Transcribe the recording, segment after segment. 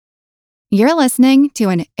You're listening to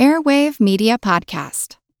an Airwave Media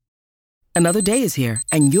Podcast. Another day is here,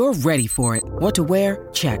 and you're ready for it. What to wear?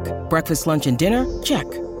 Check. Breakfast, lunch, and dinner? Check.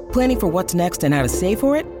 Planning for what's next and how to save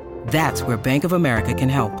for it? That's where Bank of America can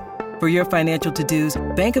help. For your financial to-dos,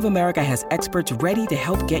 Bank of America has experts ready to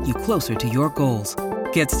help get you closer to your goals.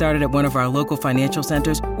 Get started at one of our local financial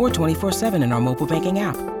centers or 24/7 in our mobile banking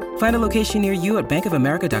app. Find a location near you at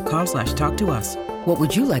bankofamerica.com/talktous. What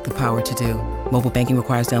would you like the power to do? Mobile banking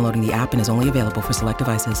requires downloading the app and is only available for select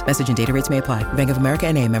devices. Message and data rates may apply. Bank of America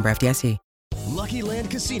N.A., member FDIC. Lucky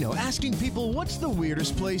Land Casino, asking people, what's the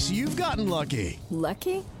weirdest place you've gotten lucky?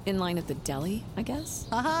 Lucky? In line at the deli, I guess?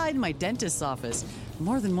 Aha, in my dentist's office.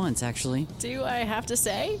 More than once, actually. Do I have to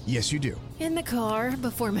say? Yes, you do. In the car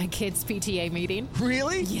before my kids' PTA meeting.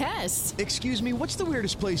 Really? Yes. Excuse me, what's the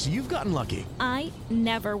weirdest place you've gotten lucky? I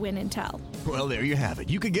never win and tell. Well, there you have it.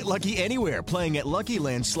 You can get lucky anywhere, playing at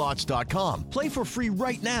LuckyLandSlots.com. Play for free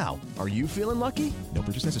right now. Are you feeling lucky? No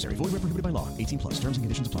purchase necessary. Void where prohibited by law. 18+. Terms and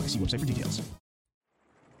conditions apply. See website for details.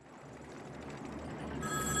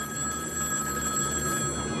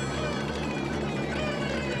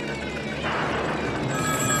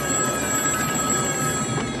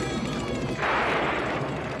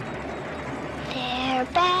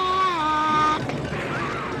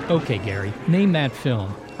 Okay, Gary, name that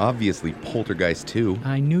film. Obviously, Poltergeist 2.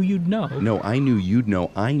 I knew you'd know. No, I knew you'd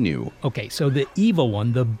know I knew. Okay, so the evil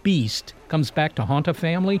one, the beast, comes back to haunt a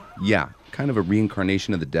family? Yeah, kind of a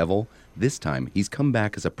reincarnation of the devil. This time, he's come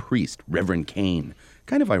back as a priest, Reverend Cain.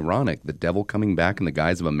 Kind of ironic, the devil coming back in the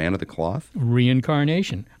guise of a man of the cloth.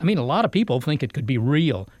 Reincarnation. I mean, a lot of people think it could be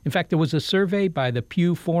real. In fact, there was a survey by the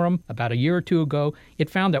Pew Forum about a year or two ago. It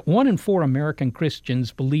found that 1 in 4 American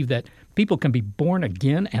Christians believe that people can be born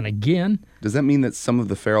again and again. Does that mean that some of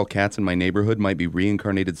the feral cats in my neighborhood might be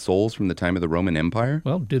reincarnated souls from the time of the Roman Empire?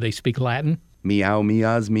 Well, do they speak Latin? Meow,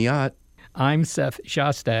 meows, meot. I'm Seth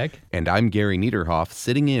Shostak. And I'm Gary Niederhoff,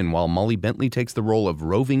 sitting in while Molly Bentley takes the role of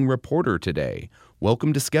roving reporter today.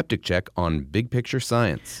 Welcome to Skeptic Check on Big Picture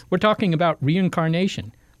Science. We're talking about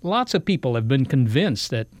reincarnation. Lots of people have been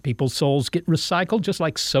convinced that people's souls get recycled just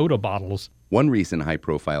like soda bottles. One recent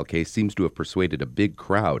high-profile case seems to have persuaded a big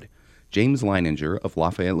crowd. James Leininger of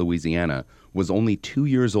Lafayette, Louisiana, was only 2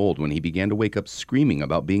 years old when he began to wake up screaming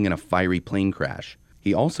about being in a fiery plane crash.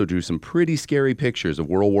 He also drew some pretty scary pictures of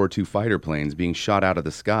World War II fighter planes being shot out of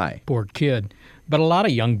the sky. Poor kid. But a lot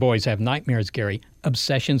of young boys have nightmares, Gary.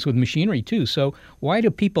 Obsessions with machinery, too. So why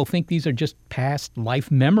do people think these are just past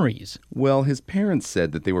life memories? Well, his parents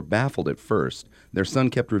said that they were baffled at first. Their son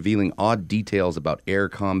kept revealing odd details about air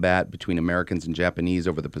combat between Americans and Japanese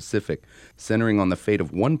over the Pacific, centering on the fate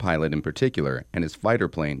of one pilot in particular and his fighter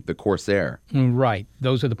plane, the Corsair. Right.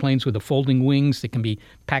 Those are the planes with the folding wings that can be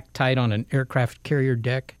packed tight on an aircraft carrier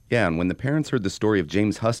deck. Yeah, and when the parents heard the story of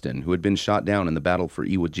James Huston, who had been shot down in the battle for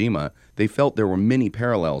Iwo Jima, they felt there were many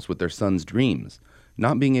parallels with their son's dreams.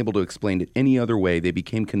 Not being able to explain it any other way, they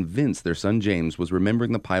became convinced their son James was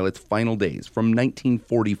remembering the pilot's final days from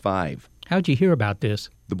 1945. How'd you hear about this?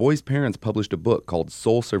 The boy's parents published a book called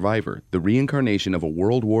Soul Survivor, the reincarnation of a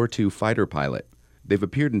World War II fighter pilot. They've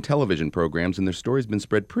appeared in television programs, and their story's been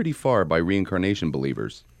spread pretty far by reincarnation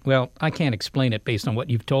believers. Well, I can't explain it based on what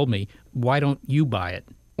you've told me. Why don't you buy it?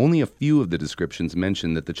 Only a few of the descriptions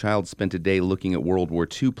mention that the child spent a day looking at World War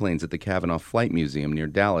II planes at the Kavanaugh Flight Museum near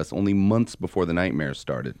Dallas only months before the nightmares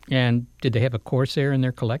started. And did they have a Corsair in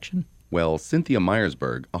their collection? Well, Cynthia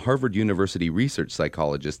Myersberg, a Harvard University research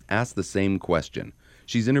psychologist, asked the same question.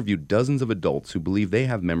 She's interviewed dozens of adults who believe they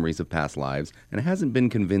have memories of past lives and hasn't been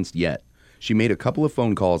convinced yet. She made a couple of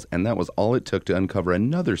phone calls, and that was all it took to uncover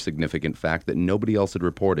another significant fact that nobody else had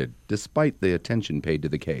reported, despite the attention paid to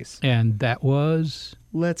the case. And that was?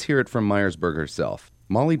 Let's hear it from Myersberg herself.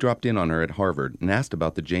 Molly dropped in on her at Harvard and asked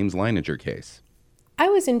about the James Leininger case. I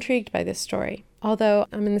was intrigued by this story. Although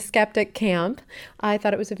I'm in the skeptic camp, I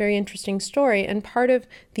thought it was a very interesting story, and part of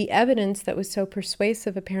the evidence that was so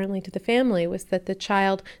persuasive apparently to the family was that the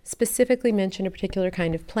child specifically mentioned a particular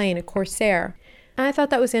kind of plane, a Corsair. I thought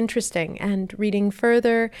that was interesting, and reading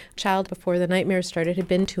further, child before the nightmares started had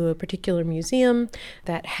been to a particular museum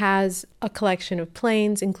that has a collection of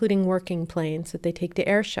planes, including working planes that they take to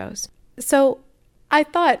air shows. So I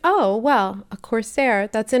thought, oh, well, a Corsair,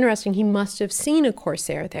 that's interesting. He must have seen a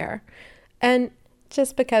Corsair there. And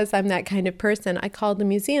just because I'm that kind of person, I called the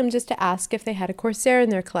museum just to ask if they had a Corsair in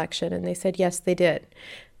their collection, and they said yes, they did.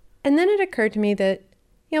 And then it occurred to me that,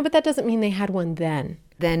 but that doesn't mean they had one then.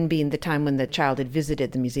 Then being the time when the child had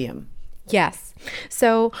visited the museum. Yes.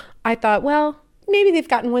 So I thought, well, maybe they've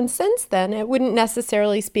gotten one since then. It wouldn't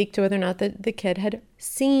necessarily speak to whether or not the kid had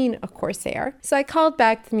seen a corsair. So I called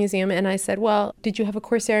back to the museum and I said, well, did you have a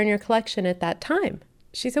corsair in your collection at that time?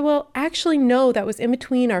 She said, well, actually, no, that was in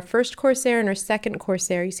between our first corsair and our second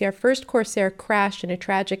corsair. You see, our first corsair crashed in a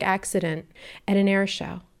tragic accident at an air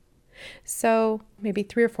show. So maybe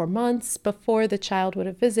 3 or 4 months before the child would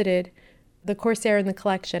have visited, the corsair in the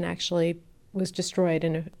collection actually was destroyed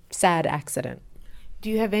in a sad accident. Do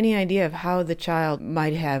you have any idea of how the child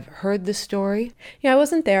might have heard the story? Yeah, I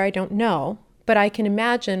wasn't there. I don't know. But I can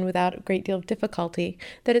imagine without a great deal of difficulty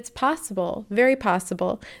that it's possible, very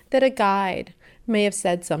possible, that a guide may have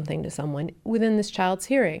said something to someone within this child's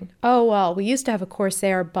hearing. Oh, well, we used to have a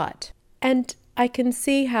corsair, but. And I can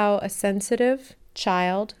see how a sensitive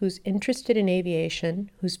child who's interested in aviation,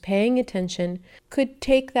 who's paying attention, could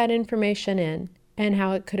take that information in and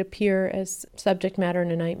how it could appear as subject matter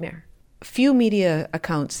in a nightmare. Few media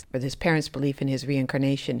accounts for his parents' belief in his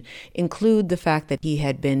reincarnation include the fact that he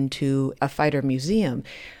had been to a fighter museum,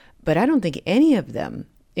 but I don't think any of them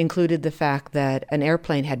included the fact that an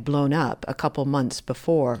airplane had blown up a couple months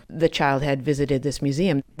before the child had visited this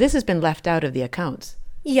museum. This has been left out of the accounts.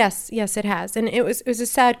 Yes, it has. And it was a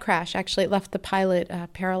sad crash, actually. It left the pilot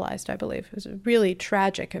paralyzed, I believe. It was a really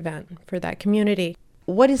tragic event for that community.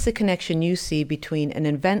 What is the connection you see between an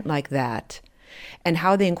event like that and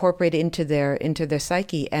how they incorporate it into their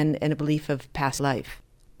psyche and a belief of past life?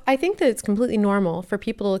 I think that it's completely normal for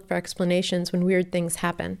people to look for explanations when weird things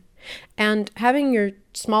happen. And having your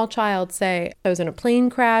small child say, I was in a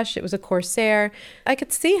plane crash, it was a corsair, I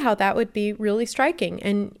could see how that would be really striking.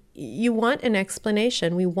 And you want an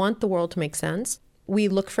explanation. We want the world to make sense. We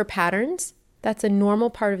look for patterns. That's a normal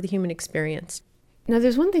part of the human experience. Now,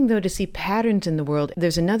 there's one thing, though, to see patterns in the world.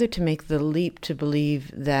 There's another to make the leap to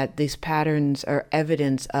believe that these patterns are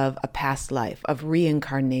evidence of a past life, of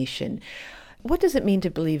reincarnation. What does it mean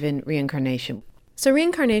to believe in reincarnation? So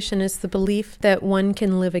reincarnation is the belief that one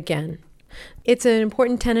can live again. It's an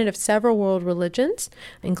important tenet of several world religions,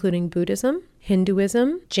 including Buddhism,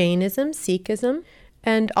 Hinduism, Jainism, Sikhism,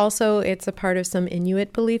 and also it's a part of some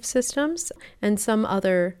Inuit belief systems and some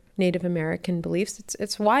other Native American beliefs.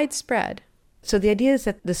 It's widespread. So the idea is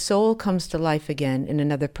that the soul comes to life again in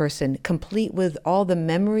another person, complete with all the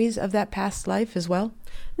memories of that past life as well?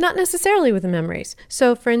 Not necessarily with the memories.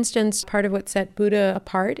 So, for instance, part of what set Buddha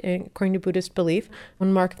apart, according to Buddhist belief,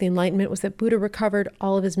 one mark of the Enlightenment was that Buddha recovered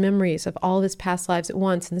all of his memories of all of his past lives at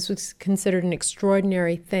once, and this was considered an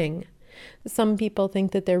extraordinary thing. Some people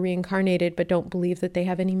think that they're reincarnated but don't believe that they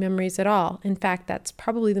have any memories at all. In fact, that's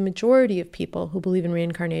probably the majority of people who believe in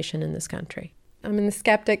reincarnation in this country. I'm in the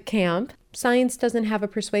skeptic camp. Science doesn't have a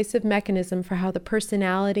persuasive mechanism for how the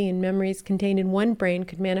personality and memories contained in one brain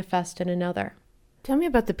could manifest in another. Tell me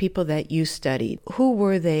about the people that you studied. Who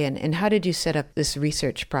were they and how did you set up this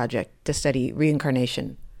research project to study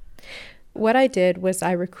reincarnation? What I did was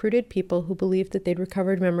I recruited people who believed that they'd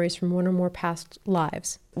recovered memories from one or more past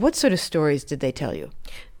lives. What sort of stories did they tell you?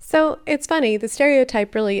 So it's funny, the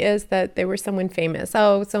stereotype really is that they were someone famous.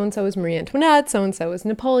 Oh, so-and-so was Marie Antoinette, so-and-so was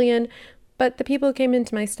Napoleon. But the people who came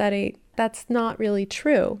into my study, that's not really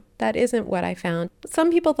true. That isn't what I found.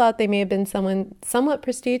 Some people thought they may have been someone somewhat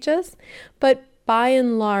prestigious, but by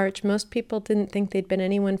and large, most people didn't think they'd been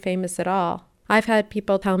anyone famous at all. I've had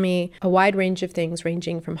people tell me a wide range of things,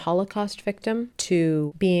 ranging from Holocaust victim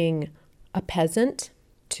to being a peasant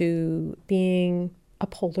to being a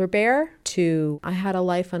polar bear to I had a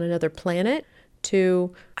life on another planet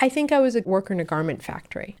to I think I was a worker in a garment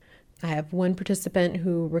factory. I have one participant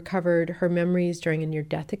who recovered her memories during a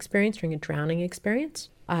near-death experience, during a drowning experience.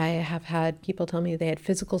 I have had people tell me they had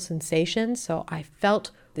physical sensations, so I felt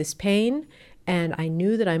this pain, and I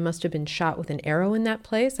knew that I must have been shot with an arrow in that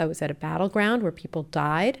place. I was at a battleground where people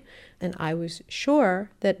died, and I was sure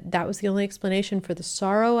that that was the only explanation for the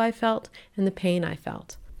sorrow I felt and the pain I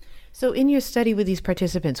felt. So in your study with these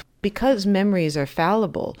participants, because memories are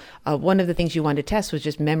fallible, one of the things you wanted to test was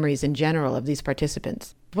just memories in general of these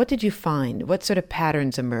participants. What did you find? What sort of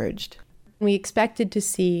patterns emerged? We expected to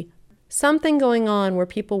see something going on where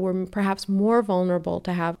people were perhaps more vulnerable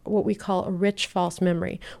to have what we call a rich false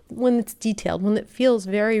memory, one that's detailed, one that feels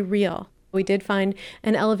very real. We did find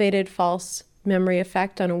an elevated false memory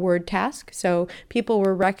effect on a word task. So people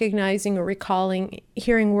were recognizing or recalling,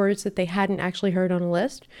 hearing words that they hadn't actually heard on a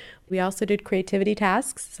list. We also did creativity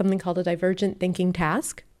tasks, something called a divergent thinking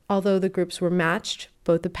task. Although the groups were matched,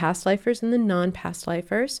 both the past lifers and the non-past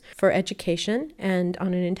lifers, for education, and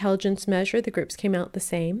on an intelligence measure, the groups came out the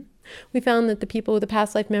same. We found that the people with a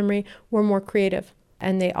past life memory were more creative,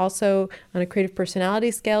 and they also, on a creative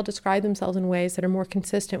personality scale, describe themselves in ways that are more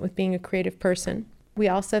consistent with being a creative person. We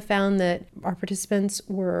also found that our participants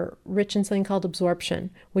were rich in something called absorption,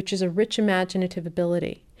 which is a rich imaginative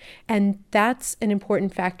ability. And that's an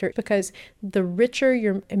important factor because the richer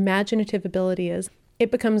your imaginative ability is, it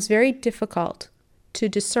becomes very difficult to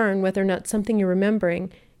discern whether or not something you're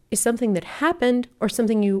remembering is something that happened or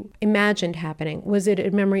something you imagined happening. Was it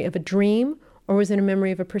a memory of a dream or was it a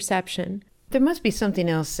memory of a perception? There must be something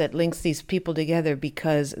else that links these people together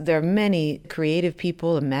because there are many creative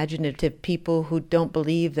people, imaginative people who don't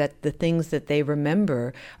believe that the things that they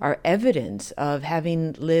remember are evidence of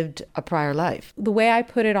having lived a prior life. The way I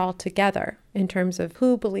put it all together in terms of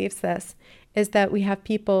who believes this is that we have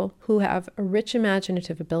people who have a rich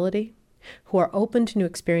imaginative ability, who are open to new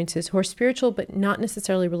experiences, who are spiritual but not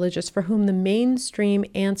necessarily religious, for whom the mainstream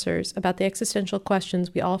answers about the existential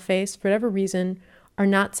questions we all face, for whatever reason, are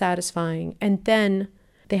not satisfying. And then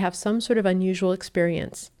they have some sort of unusual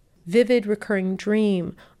experience, vivid recurring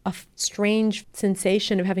dream, a strange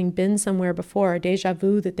sensation of having been somewhere before, a déjà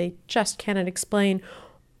vu that they just cannot explain,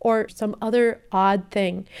 or some other odd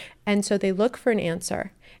thing. And so they look for an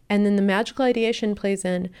answer. And then the magical ideation plays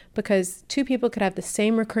in because two people could have the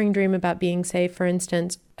same recurring dream about being, say, for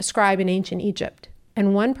instance, a scribe in ancient Egypt.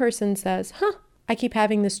 And one person says, I keep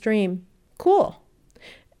having this dream. Cool.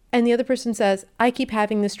 And the other person says, I keep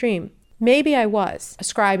having this dream. Maybe I was a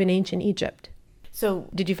scribe in ancient Egypt. So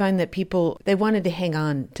did you find that people, they wanted to hang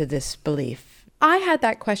on to this belief? I had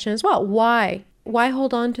that question as well. Why? Why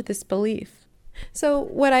hold on to this belief? So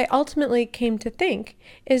what I ultimately came to think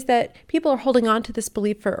is that people are holding on to this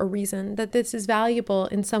belief for a reason, that this is valuable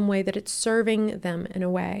in some way, that it's serving them in a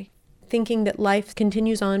way. Thinking that life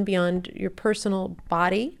continues on beyond your personal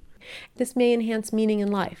body, this may enhance meaning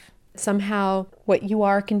in life. Somehow what you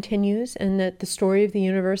are continues, and that the story of the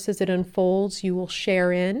universe as it unfolds you will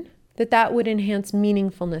share in, that would enhance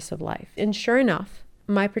meaningfulness of life. And sure enough,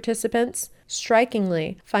 my participants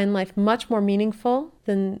strikingly find life much more meaningful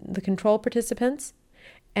than the control participants,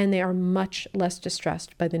 and they are much less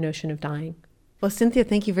distressed by the notion of dying. Well, Cynthia,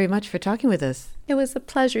 thank you very much for talking with us. It was a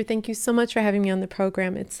pleasure. Thank you so much for having me on the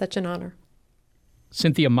program. It's such an honor.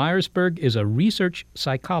 Cynthia Myersberg is a research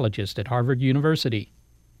psychologist at Harvard University.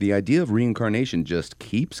 The idea of reincarnation just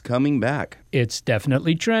keeps coming back. It's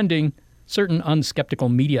definitely trending. Certain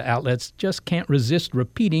unskeptical media outlets just can't resist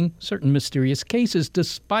repeating certain mysterious cases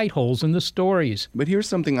despite holes in the stories. But here's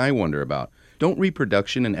something I wonder about. Don't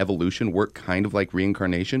reproduction and evolution work kind of like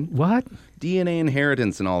reincarnation? What? DNA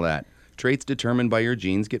inheritance and all that. Traits determined by your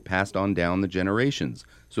genes get passed on down the generations.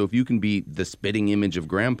 So if you can be the spitting image of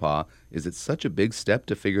Grandpa, is it such a big step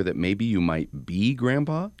to figure that maybe you might be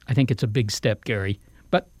Grandpa? I think it's a big step, Gary.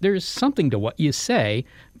 But there's something to what you say.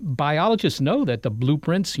 Biologists know that the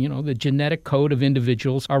blueprints, the genetic code of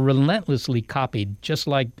individuals are relentlessly copied, just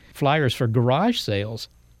like flyers for garage sales.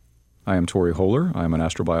 I am Tori Holer. I'm an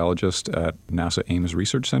astrobiologist at NASA Ames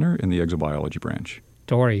Research Center in the exobiology branch.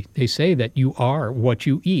 Tori, they say that you are what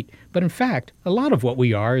you eat. But in fact, a lot of what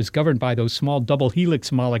we are is governed by those small double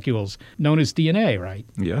helix molecules known as DNA, right?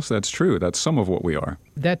 Yes, that's true. That's some of what we are.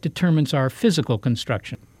 That determines our physical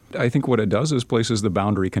construction. I think what it does is places the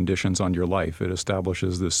boundary conditions on your life. It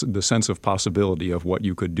establishes the sense of possibility of what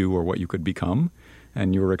you could do or what you could become,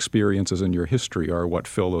 and your experiences and your history are what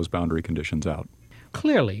fill those boundary conditions out.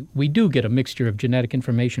 Clearly, we do get a mixture of genetic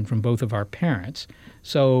information from both of our parents,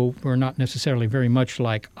 so we're not necessarily very much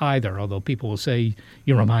like either, although people will say,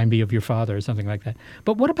 you remind me of your father or something like that.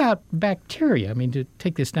 But what about bacteria? I mean, to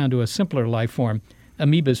take this down to a simpler life form,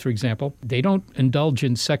 amoebas, for example, they don't indulge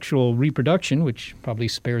in sexual reproduction, which probably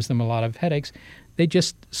spares them a lot of headaches. They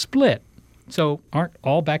just split. So aren't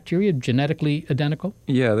all bacteria genetically identical?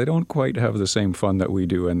 Yeah, they don't quite have the same fun that we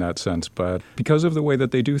do in that sense, but because of the way that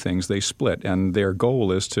they do things, they split, and their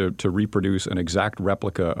goal is to reproduce an exact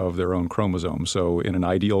replica of their own chromosome. So in an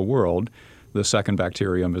ideal world, the second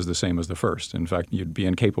bacterium is the same as the first. In fact, you'd be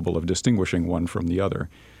incapable of distinguishing one from the other.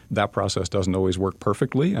 That process doesn't always work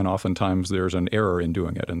perfectly, and oftentimes there's an error in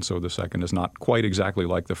doing it, and so the second is not quite exactly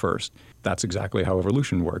like the first. That's exactly how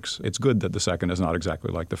evolution works. It's good that the second is not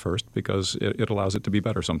exactly like the first because it allows it to be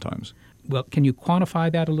better sometimes. Well, can you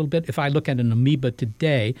quantify that a little bit? If I look at an amoeba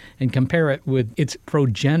today and compare it with its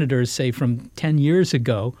progenitors, say, from 10 years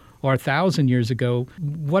ago, or 1,000 years ago,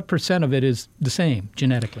 what percent of it is the same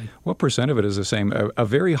genetically? What percent of it is the same? A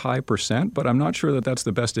very high percent, but I'm not sure that that's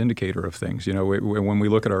the best indicator of things. When we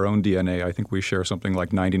look at our own DNA, I think we share something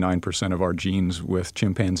like 99% of our genes with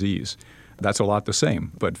chimpanzees. That's a lot the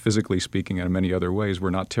same, but physically speaking and in many other ways,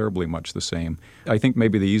 we're not terribly much the same. I think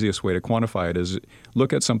maybe the easiest way to quantify it is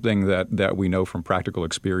look at something that we know from practical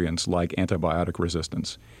experience like antibiotic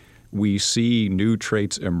resistance. we see new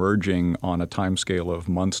traits emerging on a timescale of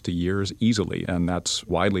months to years easily, and that's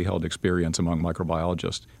widely held experience among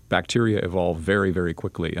microbiologists. Bacteria evolve very, very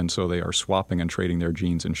quickly, and so they are swapping and trading their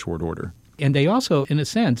genes in short order. And they also, in a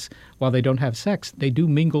sense, while they don't have sex, they do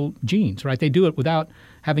mingle genes, right? They do it without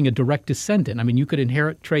having a direct descendant. I mean, you could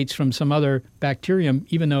inherit traits from some other bacterium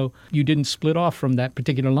even though you didn't split off from that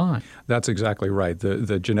particular line. That's exactly right.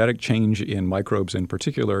 The genetic change in microbes in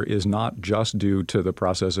particular is not just due to the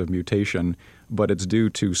process of mutation, but it's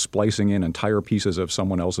due to splicing in entire pieces of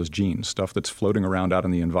someone else's genes, stuff that's floating around out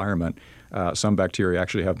in the environment. Some bacteria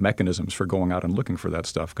actually have mechanisms for going out and looking for that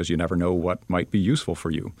stuff because you never know what might be useful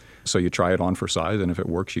for you. So you try it on for size, and if it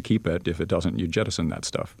works, you keep it. If it doesn't, you jettison that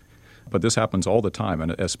stuff. But this happens all the time,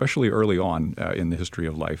 and especially early on in the history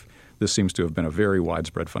of life, this seems to have been a very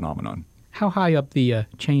widespread phenomenon. How high up the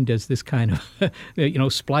chain does this kind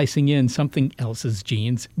of, splicing in something else's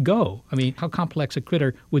genes go? I mean, how complex a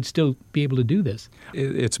critter would still be able to do this?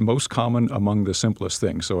 It's most common among the simplest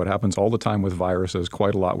things. So it happens all the time with viruses,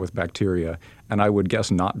 quite a lot with bacteria, and I would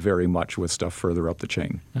guess not very much with stuff further up the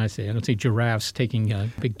chain. I see. I don't see giraffes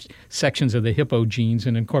taking big sections of the hippo genes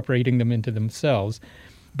and incorporating them into themselves.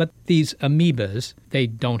 But these amoebas, they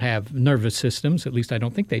don't have nervous systems, at least I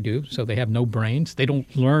don't think they do, so they have no brains. They don't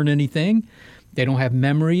learn anything. They don't have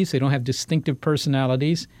memories. They don't have distinctive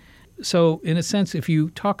personalities. So in a sense, if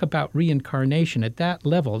you talk about reincarnation at that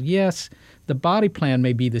level, yes, the body plan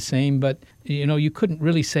may be the same, but you couldn't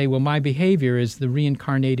really say, well, my behavior is the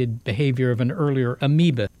reincarnated behavior of an earlier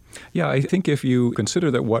amoeba. Yeah, I think if you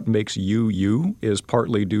consider that what makes you you is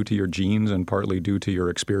partly due to your genes and partly due to your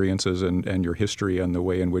experiences and your history and the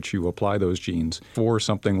way in which you apply those genes, for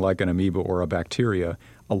something like an amoeba or a bacteria,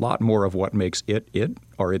 a lot more of what makes it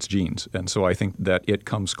are its genes. And so I think that it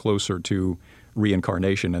comes closer to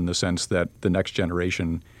reincarnation in the sense that the next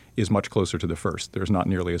generation is much closer to the first. There's not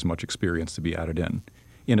nearly as much experience to be added in.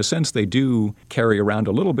 In a sense, they do carry around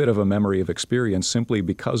a little bit of a memory of experience simply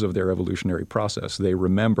because of their evolutionary process. They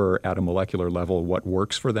remember at a molecular level what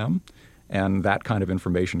works for them, and that kind of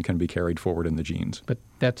information can be carried forward in the genes. But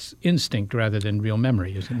that's instinct rather than real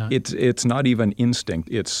memory, is it not? It's not even instinct.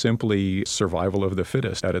 It's simply survival of the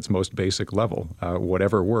fittest at its most basic level.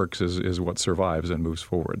 Whatever works is what survives and moves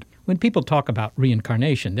forward. When people talk about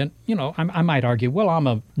reincarnation, then, I might argue, well, I'm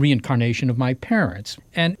a reincarnation of my parents.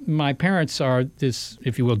 And my parents are this,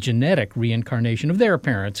 if you will, genetic reincarnation of their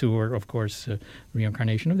parents, who are, of course,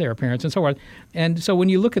 reincarnation of their parents and so on. And so when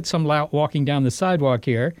you look at some lout walking down the sidewalk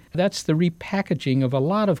here, that's the repackaging of a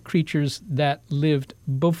lot of creatures that lived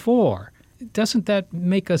before. Doesn't that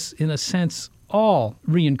make us, in a sense, all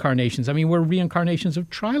reincarnations? I mean, we're reincarnations of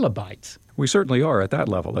trilobites. We certainly are at that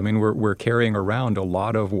level. I mean, we're carrying around a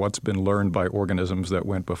lot of what's been learned by organisms that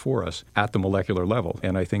went before us at the molecular level.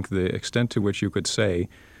 And I think the extent to which you could say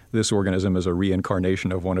this organism is a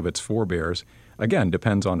reincarnation of one of its forebears, again,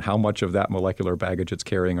 depends on how much of that molecular baggage it's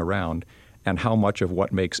carrying around and how much of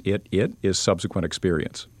what makes it is subsequent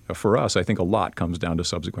experience. For us, I think a lot comes down to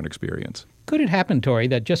subsequent experience. Could it happen, Tori,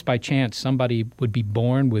 that just by chance somebody would be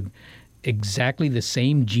born with exactly the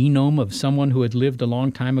same genome of someone who had lived a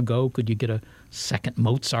long time ago? Could you get a second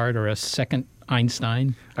Mozart or a second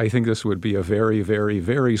Einstein? I think this would be a very, very,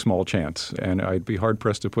 very small chance, and I'd be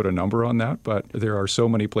hard-pressed to put a number on that, but there are so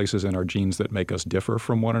many places in our genes that make us differ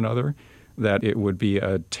from one another that it would be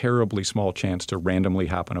a terribly small chance to randomly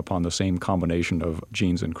happen upon the same combination of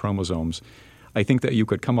genes and chromosomes. I think that you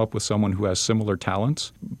could come up with someone who has similar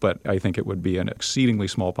talents, but I think it would be an exceedingly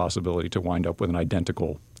small possibility to wind up with an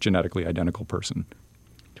genetically identical person.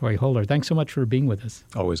 Tori Holler, thanks so much for being with us.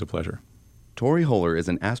 Always a pleasure. Tori Holler is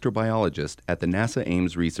an astrobiologist at the NASA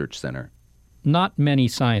Ames Research Center. Not many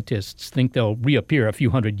scientists think they'll reappear a few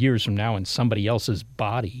hundred years from now in somebody else's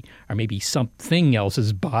body, or maybe something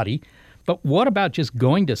else's body. But what about just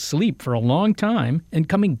going to sleep for a long time and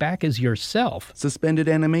coming back as yourself? Suspended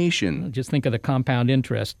animation. Just think of the compound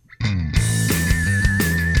interest.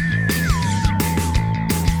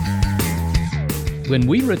 When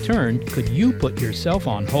we return, could you put yourself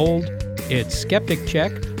on hold? It's Skeptic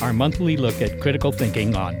Check, our monthly look at critical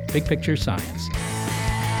thinking on big picture science.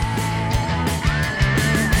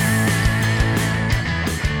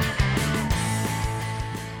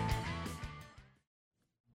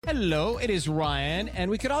 Hello, it is Ryan,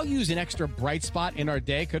 and we could all use an extra bright spot in our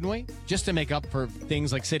day, couldn't we? Just to make up for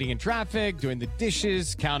things like sitting in traffic, doing the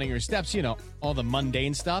dishes, counting your steps, all the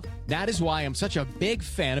mundane stuff. That is why I'm such a big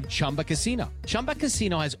fan of Chumba Casino. Chumba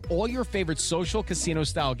Casino has all your favorite social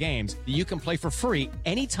casino-style games that you can play for free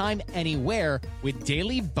anytime, anywhere with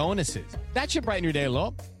daily bonuses. That should brighten your day a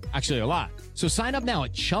little. Actually, a lot. So sign up now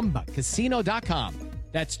at ChumbaCasino.com.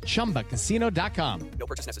 That's ChumbaCasino.com. No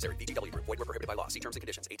purchase necessary. VGW Group. Void where prohibited by law. See terms and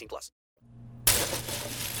conditions. 18+.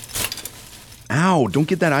 Ow, don't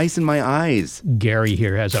get that ice in my eyes. Gary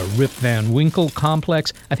here has a Rip Van Winkle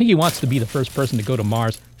complex. I think he wants to be the first person to go to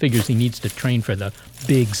Mars. Figures he needs to train for the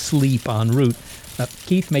big sleep en route.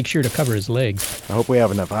 Keith, make sure to cover his legs. I hope we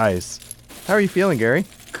have enough ice. How are you feeling, Gary?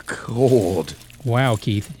 Cold. Wow,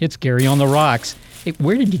 Keith, it's Gary on the rocks. Hey,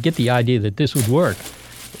 where did you get the idea that this would work?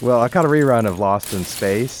 Well, I caught a rerun of Lost in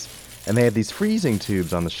Space, and they had these freezing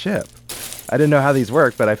tubes on the ship. I didn't know how these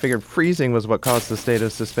worked, but I figured freezing was what caused the state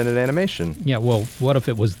of suspended animation. Yeah, well, what if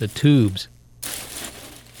it was the tubes?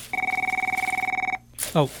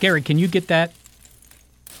 Oh, Gary, can you get that?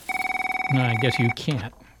 No, I guess you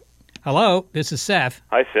can't. Hello, this is Seth.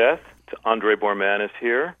 Hi, Seth. It's Andre Bormanis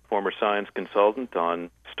here, former science consultant on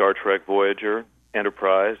Star Trek Voyager,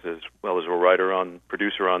 Enterprise, as well as a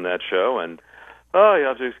producer on that show. And, you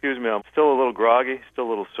have to excuse me, I'm still a little groggy, still a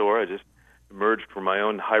little sore. I just emerged from my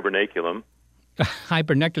own hibernaculum.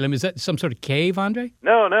 Hibernaculum, is that some sort of cave, Andre?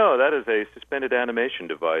 No, that is a suspended animation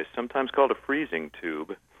device, sometimes called a freezing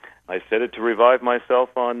tube. I set it to revive myself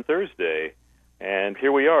on Thursday, and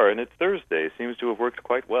here we are, and it's Thursday. It seems to have worked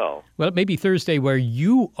quite well. Well, it may be Thursday where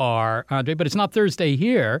you are, Andre, but it's not Thursday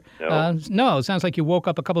here. No? No, it sounds like you woke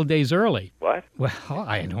up a couple of days early. What? Well,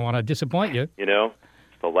 I don't want to disappoint you. You know,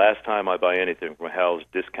 it's the last time I buy anything from Hal's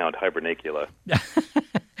Discount Hibernacula.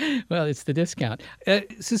 Well, it's the discount.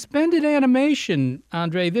 Suspended animation,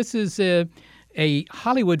 Andre, this is a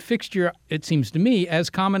Hollywood fixture, it seems to me, as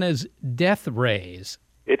common as death rays.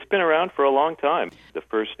 It's been around for a long time. The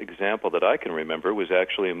first example that I can remember was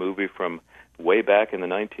actually a movie from way back in the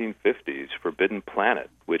 1950s, Forbidden Planet,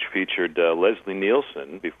 which featured Leslie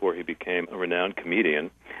Nielsen, before he became a renowned comedian,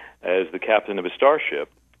 as the captain of a starship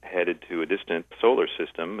headed to a distant solar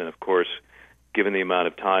system. And, of course, given the amount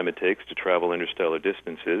of time it takes to travel interstellar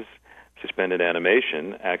distances, suspended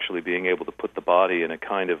animation, actually being able to put the body in a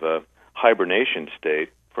kind of a hibernation state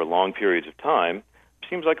for long periods of time,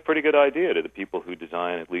 seems like a pretty good idea to the people who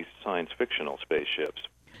design at least science-fictional spaceships.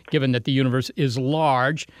 Given that the universe is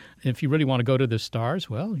large, if you really want to go to the stars,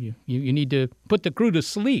 well, you need to put the crew to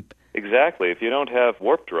sleep. Exactly. If you don't have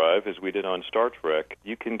warp drive, as we did on Star Trek,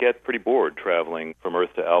 you can get pretty bored traveling from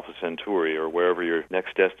Earth to Alpha Centauri or wherever your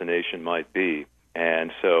next destination might be.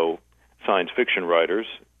 And so science fiction writers,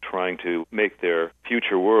 trying to make their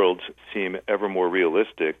future worlds seem ever more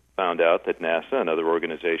realistic, found out that NASA and other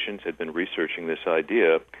organizations had been researching this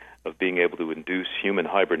idea of being able to induce human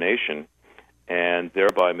hibernation and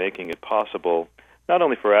thereby making it possible not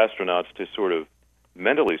only for astronauts to sort of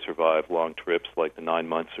mentally survive long trips like the 9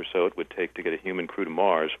 months or so it would take to get a human crew to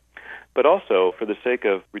Mars, but also for the sake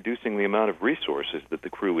of reducing the amount of resources that the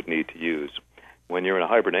crew would need to use. When you're in a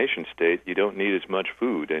hibernation state, you don't need as much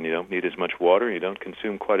food and you don't need as much water and you don't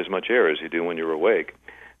consume quite as much air as you do when you're awake,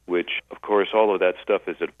 which, of course, all of that stuff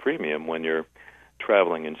is at a premium when you're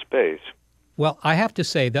traveling in space. Well, I have to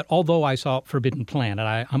say that although I saw Forbidden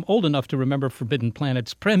Planet, I'm old enough to remember Forbidden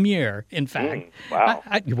Planet's premiere, in fact. Wow.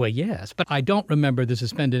 Well, yes, but I don't remember the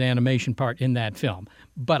suspended animation part in that film.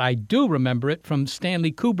 But I do remember it from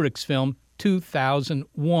Stanley Kubrick's film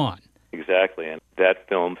 2001. Exactly, and that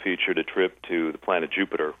film featured a trip to the planet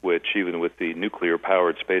Jupiter, which, even with the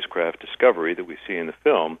nuclear-powered spacecraft Discovery that we see in the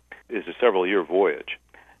film, is a several-year voyage.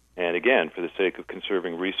 And again, for the sake of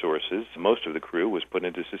conserving resources, most of the crew was put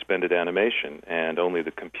into suspended animation, and only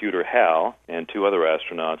the computer Hal and 2 other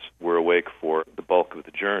astronauts were awake for the bulk of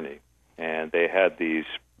the journey. And they had these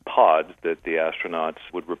pods that the astronauts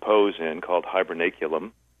would repose in called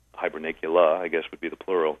hibernacula, I guess would be the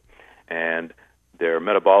plural, and their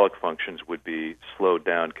metabolic functions would be slowed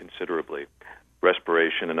down considerably.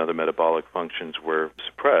 Respiration and other metabolic functions were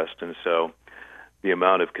suppressed, and so the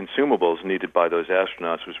amount of consumables needed by those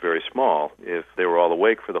astronauts was very small. If they were all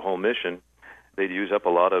awake for the whole mission, they'd use up a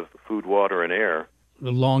lot of food, water, and air.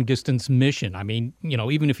 The long-distance mission, I mean,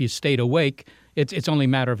 even if you stayed awake, it's only a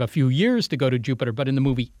matter of a few years to go to Jupiter. But in the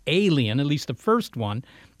movie Alien, at least the first one,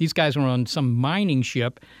 these guys were on some mining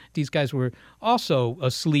ship. These guys were also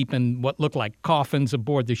asleep in what looked like coffins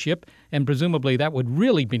aboard the ship, and presumably that would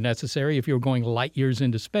really be necessary if you were going light years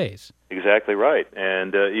into space. Exactly right.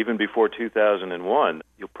 And even before 2001,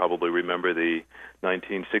 you'll probably remember the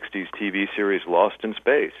 1960s TV series Lost in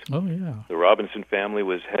Space. Oh, yeah. The Robinson family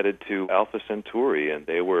was headed to Alpha Centauri, and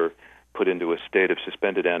they were put into a state of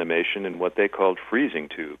suspended animation in what they called freezing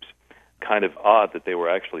tubes. Kind of odd that they were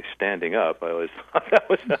actually standing up. I always thought that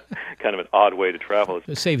was kind of an odd way to travel.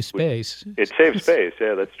 To save space. It saves space,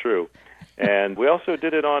 yeah, that's true. And we also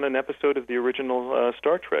did it on an episode of the original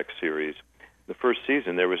Star Trek series. The first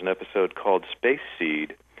season, there was an episode called Space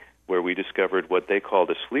Seed, where we discovered what they called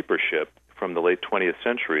a sleeper ship from the late 20th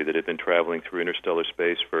century that had been traveling through interstellar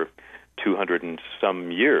space for 200 and some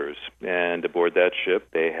years. And aboard that ship,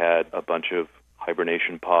 they had a bunch of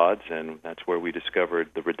hibernation pods, and that's where we discovered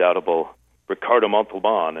the redoubtable Ricardo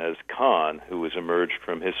Montalban as Khan, who was emerged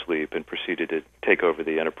from his sleep and proceeded to take over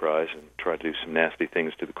the Enterprise and try to do some nasty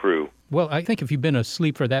things to the crew. Well, I think if you've been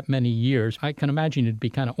asleep for that many years, I can imagine it'd be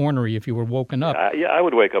kind of ornery if you were woken up. I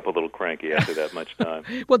would wake up a little cranky after that much time.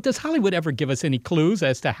 Well, does Hollywood ever give us any clues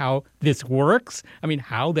as to how this works? I mean,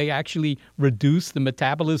 how they actually reduce the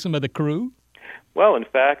metabolism of the crew? Well, in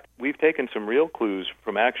fact, we've taken some real clues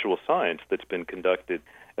from actual science that's been conducted,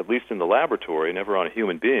 at least in the laboratory, never on a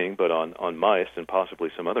human being, but on mice and possibly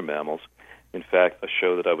some other mammals. In fact, a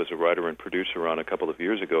show that I was a writer and producer on a couple of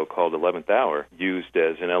years ago called 11th Hour used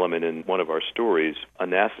as an element in one of our stories a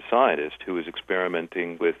NASA scientist who was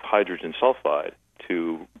experimenting with hydrogen sulfide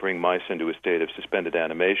to bring mice into a state of suspended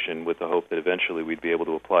animation with the hope that eventually we'd be able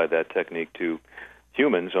to apply that technique to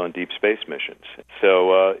humans on deep space missions.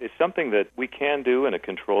 So it's something that we can do in a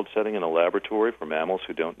controlled setting in a laboratory for mammals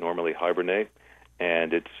who don't normally hibernate.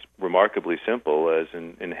 And it's remarkably simple, as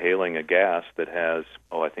in inhaling a gas that has,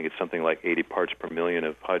 I think it's something like 80 parts per million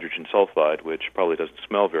of hydrogen sulfide, which probably doesn't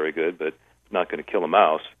smell very good, but it's not going to kill a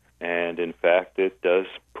mouse. And in fact, it does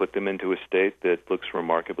put them into a state that looks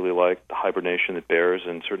remarkably like the hibernation that bears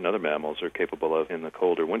and certain other mammals are capable of in the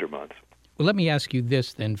colder winter months. Well, let me ask you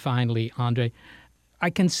this then finally, Andre. I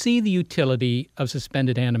can see the utility of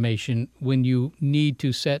suspended animation when you need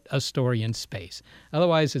to set a story in space.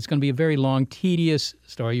 Otherwise, it's going to be a very long, tedious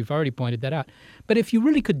story. You've already pointed that out. But if you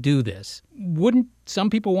really could do this, wouldn't some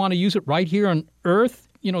people want to use it right here on Earth?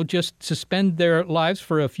 You know, just suspend their lives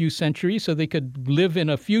for a few centuries so they could live in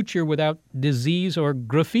a future without disease or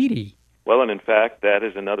graffiti. Well, and in fact, that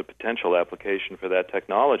is another potential application for that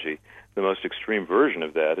technology. The most extreme version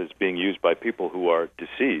of that is being used by people who are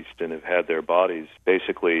deceased and have had their bodies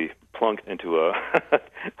basically plunked into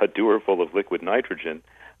a dewar full of liquid nitrogen.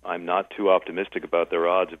 I'm not too optimistic about their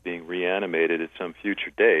odds of being reanimated at some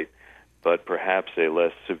future date, but perhaps a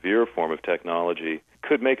less severe form of technology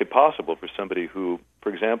could make it possible for somebody who,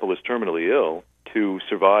 for example, is terminally ill to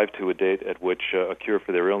survive to a date at which a cure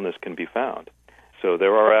for their illness can be found. So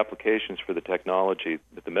there are applications for the technology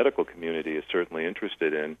that the medical community is certainly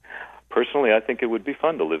interested in. Personally, I think it would be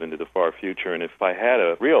fun to live into the far future, and if I had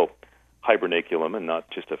a real hibernaculum and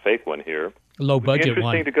not just a fake one here, low-budget one, it would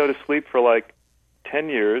be interesting to go to sleep for like 10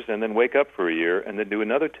 years and then wake up for a year and then do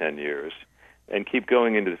another 10 years and keep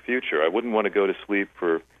going into the future. I wouldn't want to go to sleep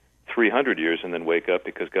for 300 years and then wake up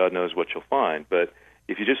because God knows what you'll find. But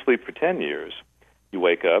if you just sleep for 10 years, you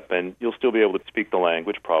wake up and you'll still be able to speak the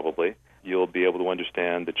language probably. You'll be able to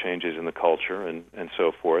understand the changes in the culture and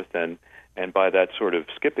so forth. And by that sort of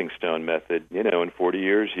skipping stone method, you know, in 40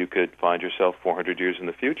 years you could find yourself 400 years in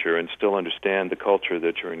the future and still understand the culture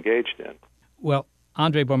that you're engaged in. Well,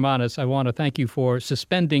 Andre Bormanis, I want to thank you for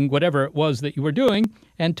suspending whatever it was that you were doing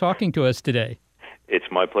and talking to us today. It's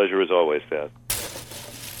my pleasure as always, Thad.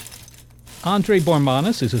 Andre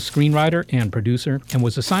Bormanis is a screenwriter and producer and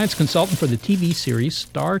was a science consultant for the TV series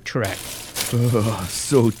Star Trek. Ugh,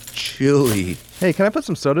 so chilly. Hey, can I put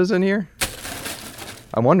some sodas in here?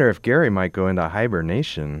 I wonder if Gary might go into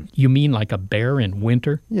hibernation. You mean like a bear in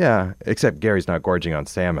winter? Yeah, except Gary's not gorging on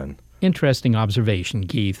salmon. Interesting observation,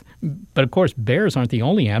 Keith. But of course, bears aren't the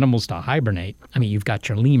only animals to hibernate. I mean, you've got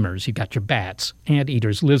your lemurs, you've got your bats,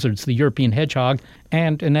 anteaters, lizards, the European hedgehog,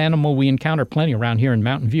 and an animal we encounter plenty around here in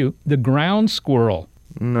Mountain View, the ground squirrel.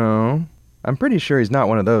 No, I'm pretty sure he's not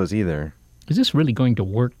one of those either. Is this really going to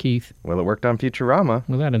work, Keith? Well, it worked on Futurama.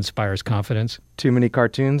 Well, that inspires confidence. Too many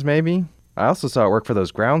cartoons, maybe? I also saw it work for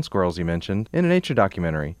those ground squirrels you mentioned in a nature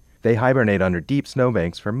documentary. They hibernate under deep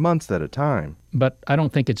snowbanks for months at a time. But I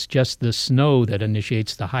don't think it's just the snow that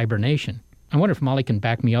initiates the hibernation. I wonder if Molly can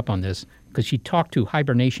back me up on this, because she talked to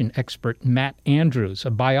hibernation expert Matt Andrews,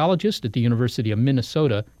 a biologist at the University of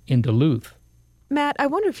Minnesota in Duluth. Matt, I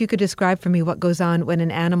wonder if you could describe for me what goes on when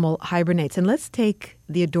an animal hibernates. And let's take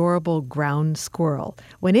the adorable ground squirrel.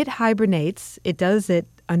 When it hibernates, it does it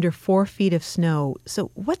under 4 feet of snow.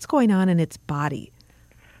 So what's going on in its body?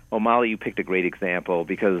 Well, Molly, you picked a great example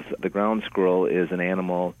because the ground squirrel is an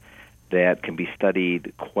animal that can be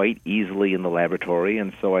studied quite easily in the laboratory,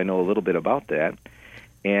 and so I know a little bit about that.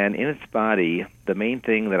 And in its body, the main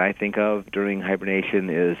thing that I think of during hibernation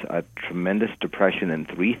is a tremendous depression in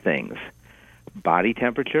 3 things: body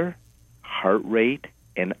temperature, heart rate,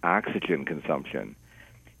 and oxygen consumption.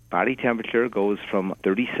 Body temperature goes from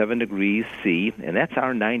 37 degrees C, and that's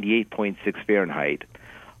our 98.6 Fahrenheit,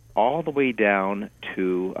 all the way down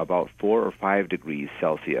to about 4 or 5 degrees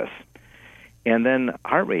Celsius. And then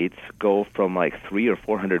heart rates go from like 300 or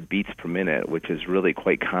 400 beats per minute, which is really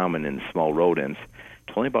quite common in small rodents,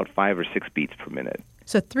 to only about 5 or 6 beats per minute.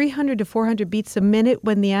 So 300 to 400 beats a minute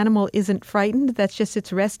when the animal isn't frightened? That's just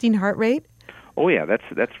its resting heart rate? Oh, yeah,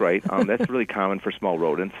 that's right. That's really common for small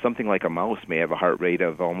rodents. Something like a mouse may have a heart rate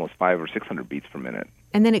of almost 500 or 600 beats per minute.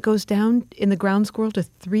 And then it goes down in the ground squirrel to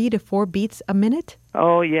 3 to 4 beats a minute?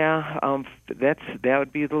 Oh, yeah, that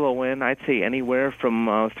would be the low end. I'd say anywhere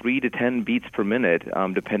from 3 to 10 beats per minute,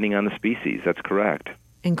 depending on the species. That's correct.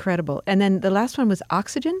 Incredible. And then the last one was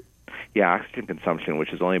oxygen? Yeah, oxygen consumption,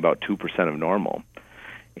 which is only about 2% of normal.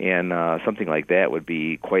 And something like that would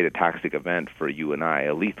be quite a toxic event for you and I,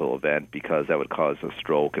 a lethal event, because that would cause a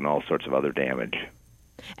stroke and all sorts of other damage.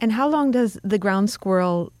 And how long does the ground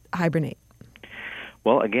squirrel hibernate?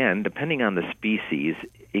 Well, again, depending on the species,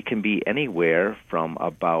 it can be anywhere from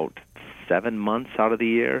about 7 months out of the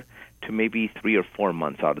year to maybe 3 or 4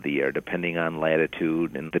 months out of the year, depending on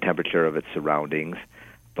latitude and the temperature of its surroundings.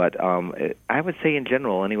 But I would say in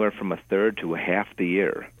general, anywhere from a third to a half the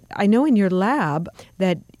year. I know in your lab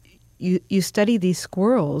that you study these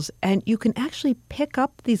squirrels, and you can actually pick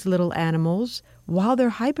up these little animals while they're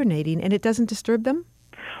hibernating, and it doesn't disturb them?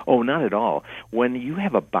 Oh, not at all. When you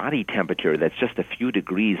have a body temperature that's just a few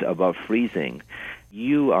degrees above freezing,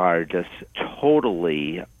 you are just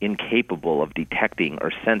totally incapable of detecting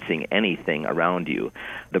or sensing anything around you.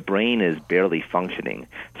 The brain is barely functioning.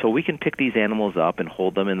 So we can pick these animals up and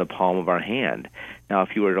hold them in the palm of our hand. Now,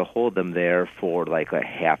 if you were to hold them there for like a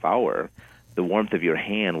half hour, the warmth of your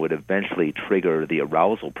hand would eventually trigger the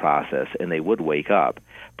arousal process and they would wake up.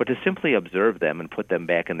 But to simply observe them and put them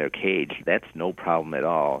back in their cage, that's no problem at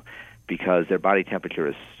all, because their body temperature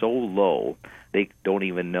is so low, they don't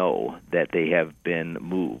even know that they have been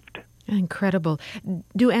moved. Incredible.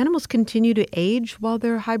 Do animals continue to age while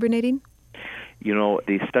they're hibernating? You know,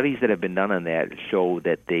 the studies that have been done on that show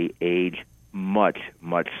that they age much,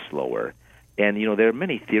 much slower. And, you know, there are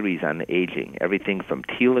many theories on aging, everything from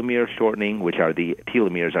telomere shortening, which are the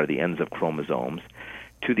telomeres are the ends of chromosomes,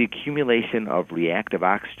 to the accumulation of reactive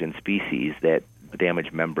oxygen species that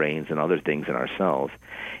damage membranes and other things in our cells.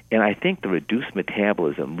 And I think the reduced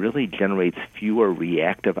metabolism really generates fewer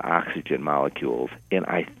reactive oxygen molecules, and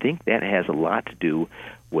I think that has a lot to do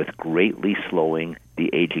with greatly slowing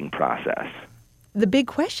the aging process. The big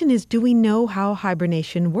question is, do we know how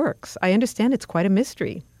hibernation works? I understand it's quite a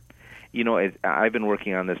mystery. You know, I've been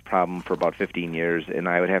working on this problem for about 15 years, and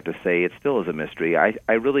I would have to say it still is a mystery.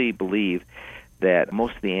 I really believe that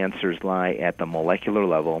most of the answers lie at the molecular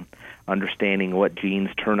level, understanding what genes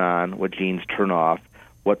turn on, what genes turn off,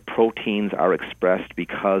 what proteins are expressed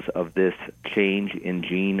because of this change in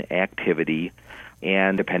gene activity.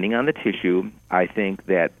 And depending on the tissue, I think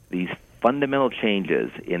that these fundamental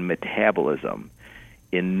changes in metabolism,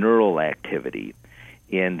 in neural activity,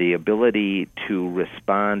 in the ability to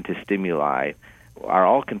respond to stimuli are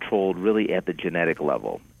all controlled really at the genetic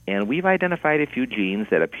level. And we've identified a few genes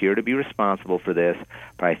that appear to be responsible for this,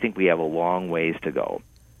 but I think we have a long ways to go.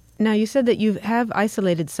 Now, you said that you have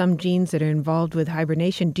isolated some genes that are involved with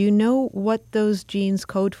hibernation. Do you know what those genes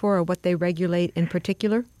code for or what they regulate in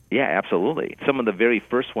particular? Yeah, absolutely. Some of the very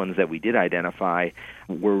first ones that we did identify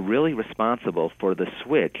were really responsible for the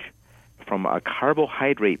switch from a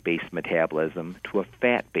carbohydrate-based metabolism to a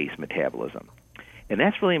fat-based metabolism. And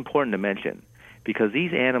that's really important to mention, because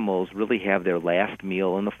these animals really have their last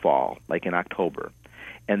meal in the fall, like in October,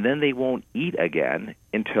 and then they won't eat again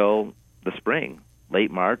until the spring,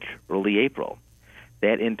 late March, early April.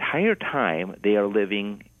 That entire time, they are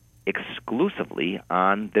living exclusively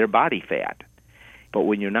on their body fat. But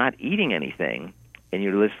when you're not eating anything, and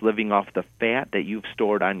you're just living off the fat that you've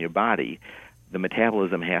stored on your body, the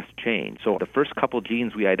metabolism has to change. So the first couple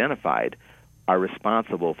genes we identified are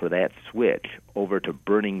responsible for that switch over to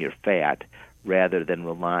burning your fat rather than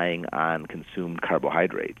relying on consumed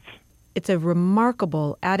carbohydrates. It's a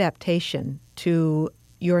remarkable adaptation to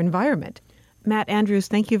your environment. Matt Andrews,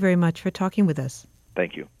 thank you very much for talking with us.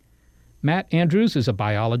 Thank you. Matt Andrews is a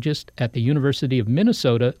biologist at the University of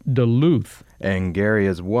Minnesota, Duluth. And Gary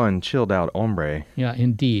is one chilled-out hombre. Yeah,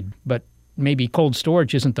 indeed. But maybe cold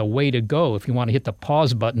storage isn't the way to go if you want to hit the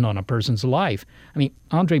pause button on a person's life. I mean,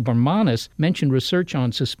 Andre Bormanis mentioned research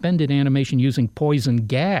on suspended animation using poison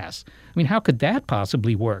gas. I mean, how could that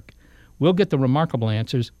possibly work? We'll get the remarkable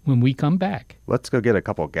answers when we come back. Let's go get a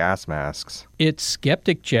couple gas masks. It's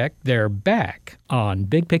Skeptic Check. They're back on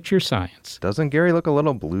Big Picture Science. Doesn't Gary look a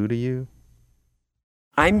little blue to you?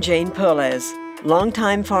 I'm Jane Perlez,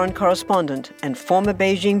 longtime foreign correspondent and former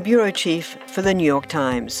Beijing bureau chief for the New York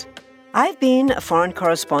Times. I've been a foreign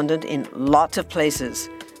correspondent in lots of places: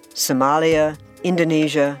 Somalia,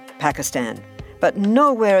 Indonesia, Pakistan. but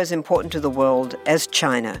nowhere as important to the world as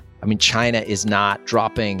China. I mean, China is not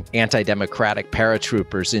dropping anti-democratic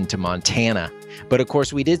paratroopers into Montana. But of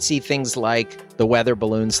course, we did see things like the weather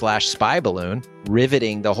balloon/spy balloon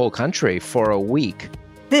riveting the whole country for a week.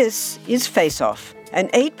 This is Face Off, an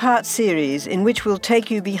 8-part series in which we'll take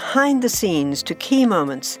you behind the scenes to key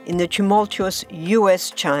moments in the tumultuous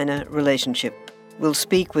US-China relationship. We'll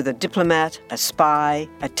speak with a diplomat, a spy,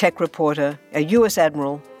 a tech reporter, a US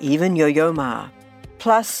admiral, even Yo-Yo Ma.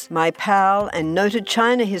 Plus, my pal and noted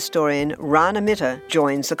China historian Rana Mitter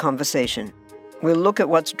joins the conversation. We'll look at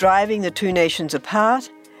what's driving the two nations apart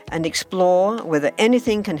and explore whether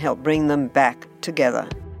anything can help bring them back together.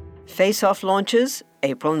 Face Off launches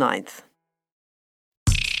April 9th.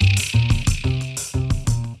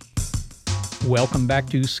 Welcome back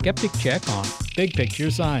to Skeptic Check on Big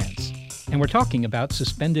Picture Science. And we're talking about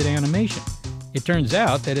suspended animation. It turns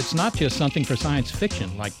out that it's not just something for science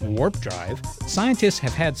fiction like warp drive. Scientists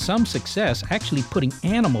have had some success actually putting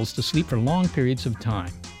animals to sleep for long periods of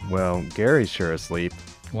time. Well, Gary's sure asleep.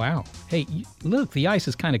 Wow. Hey, look, the ice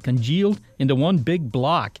is kind of congealed into one big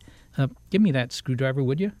block. Give me that screwdriver,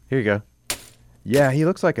 would you? Here you go. Yeah, he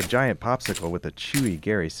looks like a giant popsicle with a chewy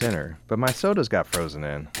Gary center, but my soda's got frozen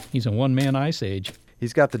in. He's a one-man ice age.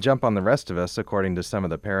 He's got the jump on the rest of us, according to some of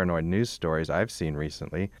the paranoid news stories I've seen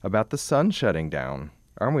recently about the sun shutting down.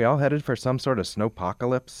 Aren't we all headed for some sort of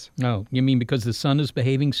snowpocalypse? Oh, you mean because the sun is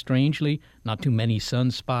behaving strangely? Not too many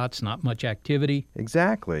sunspots, not much activity?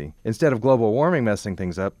 Exactly. Instead of global warming messing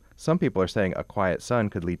things up, some people are saying a quiet sun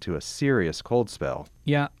could lead to a serious cold spell.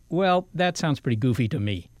 Yeah, well, that sounds pretty goofy to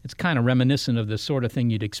me. It's kind of reminiscent of the sort of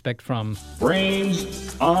thing you'd expect from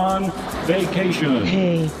Brains on Vacation.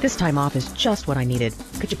 Hey, this time off is just what I needed.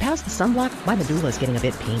 Could you pass the sunblock? My medulla is getting a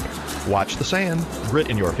bit pink. Watch the sand.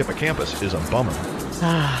 Grit in your hippocampus is a bummer.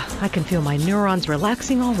 Ah, I can feel my neurons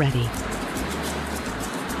relaxing already.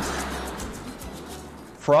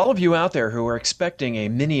 For all of you out there who are expecting a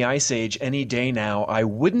mini ice age any day now, I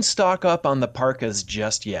wouldn't stock up on the parkas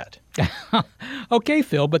just yet. Okay,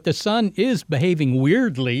 Phil, but the sun is behaving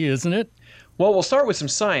weirdly, isn't it? Well, we'll start with some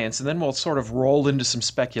science, and then we'll sort of roll into some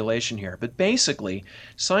speculation here. But basically,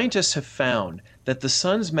 scientists have found that the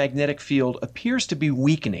sun's magnetic field appears to be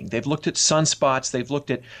weakening. They've looked at sunspots, they've looked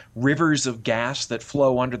at rivers of gas that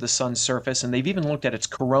flow under the sun's surface, and they've even looked at its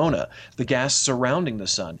corona, the gas surrounding the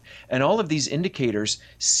sun. And all of these indicators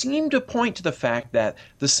seem to point to the fact that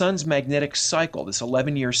the sun's magnetic cycle, this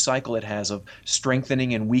 11-year cycle it has of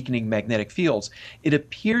strengthening and weakening magnetic fields, it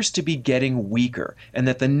appears to be getting weaker, and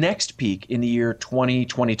that the next peak in the year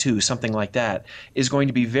 2022, something like that, is going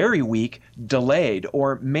to be very weak, delayed,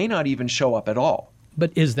 or may not even show up at all.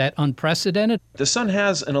 But is that unprecedented? The sun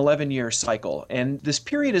has an 11-year cycle, and this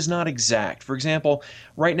period is not exact. For example,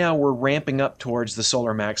 right now we're ramping up towards the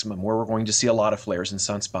solar maximum, where we're going to see a lot of flares and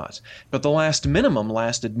sunspots. But the last minimum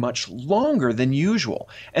lasted much longer than usual.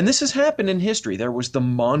 And this has happened in history. There was the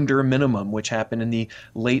Maunder minimum, which happened in the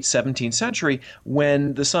late 17th century,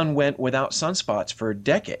 when the sun went without sunspots for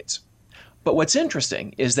decades. But what's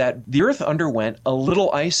interesting is that the Earth underwent a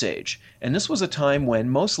little ice age, and this was a time when,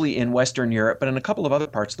 mostly in Western Europe, but in a couple of other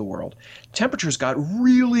parts of the world, temperatures got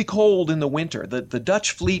really cold in the winter. The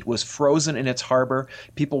Dutch fleet was frozen in its harbor.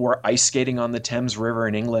 People were ice skating on the Thames River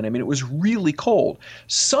in England. I mean, it was really cold.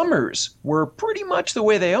 Summers were pretty much the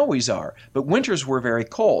way they always are, but winters were very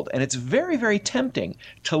cold, and it's very, very tempting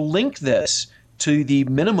to link this to the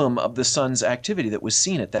minimum of the sun's activity that was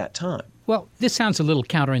seen at that time. Well, this sounds a little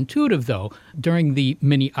counterintuitive, though. During the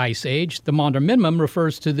mini ice age, the Maunder minimum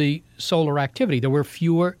refers to the solar activity. There were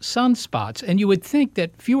fewer sunspots, and you would think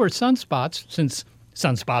that fewer sunspots, since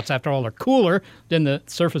sunspots, after all, are cooler than the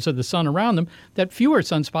surface of the sun around them, that fewer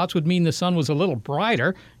sunspots would mean the sun was a little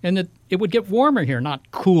brighter and that it would get warmer here, not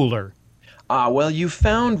cooler. Well, you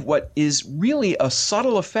found what is really a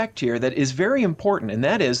subtle effect here that is very important, and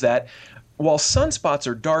that is that while sunspots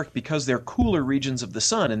are dark because they're cooler regions of the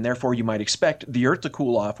sun, and therefore you might expect the Earth to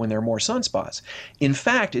cool off when there are more sunspots, in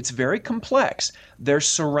fact, it's very complex. They're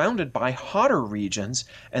surrounded by hotter regions,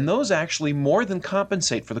 and those actually more than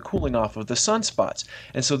compensate for the cooling off of the sunspots.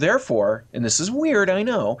 And so therefore, and this is weird, I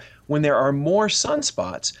know, when there are more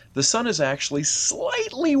sunspots, the sun is actually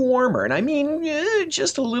slightly warmer. And I mean,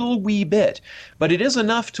 just a little wee bit. But it is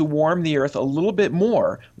enough to warm the Earth a little bit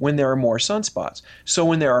more when there are more sunspots. So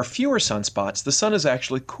when there are fewer sunspots, the sun is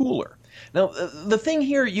actually cooler. Now, the thing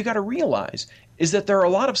here you got to realize is that there are a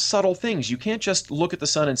lot of subtle things. You can't just look at the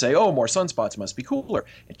sun and say, oh, more sunspots must be cooler.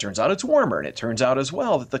 It turns out it's warmer, and it turns out as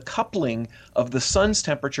well that the coupling of the sun's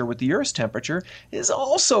temperature with the Earth's temperature is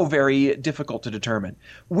also very difficult to determine.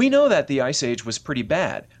 We know that the Ice Age was pretty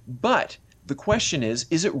bad, but The question is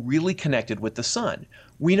it really connected with the sun?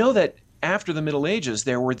 We know that after the Middle Ages,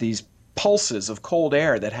 there were these pulses of cold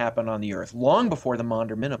air that happened on the Earth long before the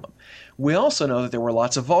Maunder Minimum. We also know that there were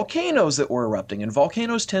lots of volcanoes that were erupting, and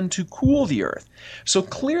volcanoes tend to cool the Earth. So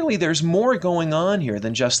clearly there's more going on here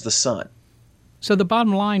than just the sun. So the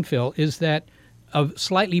bottom line, Phil, is that a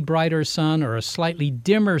slightly brighter sun or a slightly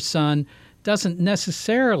dimmer sun doesn't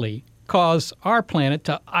necessarily cause our planet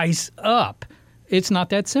to ice up. It's not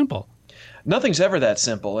that simple. Nothing's ever that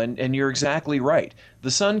simple, and you're exactly right. The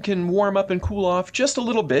sun can warm up and cool off just a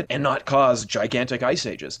little bit and not cause gigantic ice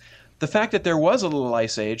ages. The fact that there was a little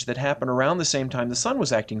ice age that happened around the same time the sun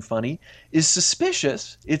was acting funny is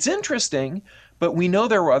suspicious. It's interesting, but we know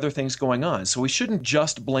there were other things going on, so we shouldn't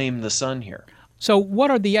just blame the sun here. So what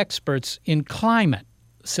are the experts in climate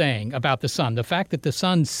saying about the sun? The fact that the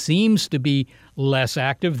sun seems to be less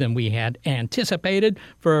active than we had anticipated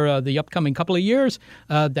for the upcoming couple of years,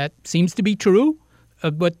 that seems to be true.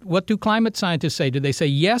 But what do climate scientists say? Do they say,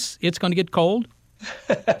 yes, it's going to get cold?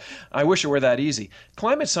 I wish it were that easy.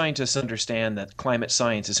 Climate scientists understand that climate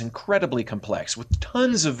science is incredibly complex with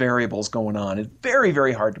tons of variables going on. It's very,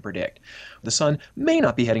 very hard to predict. The sun may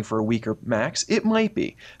not be heading for a weaker max. It might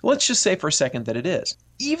be. Let's just say for a second that it is.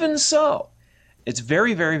 Even so, it's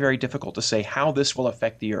very, very, very difficult to say how this will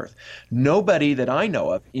affect the Earth. Nobody that I know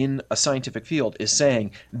of in a scientific field is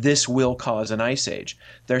saying this will cause an ice age.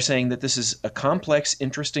 They're saying that this is a complex,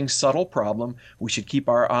 interesting, subtle problem. We should keep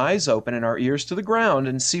our eyes open and our ears to the ground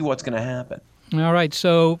and see what's going to happen. All right,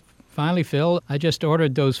 so finally, Phil, I just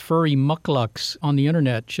ordered those furry mucklucks on the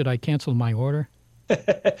internet. Should I cancel my order?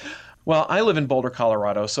 Well, I live in Boulder,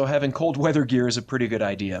 Colorado, so having cold weather gear is a pretty good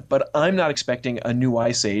idea, but I'm not expecting a new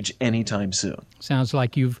ice age anytime soon. Sounds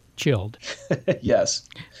like you've chilled. Yes.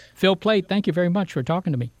 Phil Plait, thank you very much for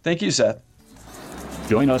talking to me. Thank you, Seth.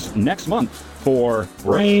 Join us next month for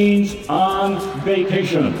Brains on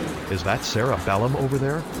Vacation. Is that cerebellum over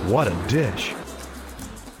there? What a dish.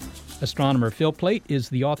 Astronomer Phil Plait is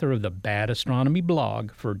the author of the Bad Astronomy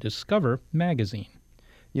blog for Discover magazine.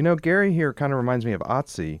 You know, Gary here kind of reminds me of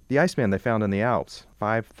Otzi, the Iceman they found in the Alps,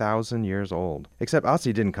 5,000 years old. Except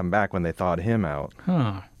Otzi didn't come back when they thawed him out.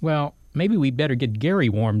 Huh. Well, maybe we better get Gary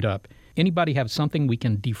warmed up. Anybody have something we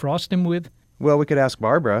can defrost him with? Well, we could ask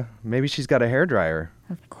Barbara. Maybe she's got a hairdryer.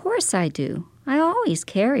 Of course I do. I always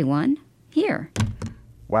carry one. Here.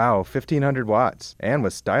 Wow, 1,500 watts. And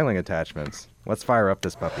with styling attachments. Let's fire up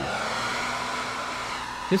this puppy.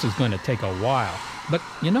 This is going to take a while. But,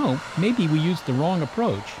 you know, maybe we used the wrong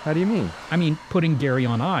approach. How do you mean? I mean, putting Gary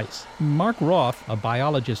on ice. Mark Roth, a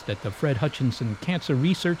biologist at the Fred Hutchinson Cancer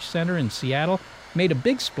Research Center in Seattle, made a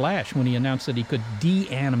big splash when he announced that he could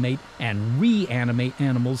deanimate and reanimate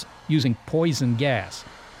animals using poison gas.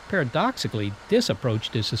 Paradoxically, this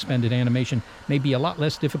approach to suspended animation may be a lot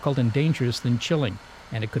less difficult and dangerous than chilling,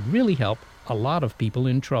 and it could really help a lot of people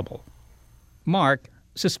in trouble. Mark,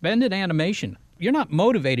 suspended animation. You're not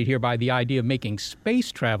motivated here by the idea of making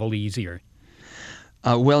space travel easier.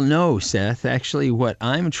 Well, no, Seth. Actually, what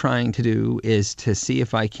I'm trying to do is to see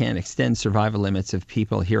if I can extend survival limits of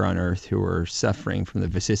people here on Earth who are suffering from the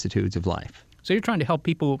vicissitudes of life. So you're trying to help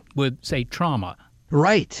people with, say, trauma.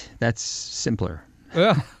 Right. That's simpler.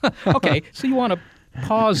 Okay, so you want to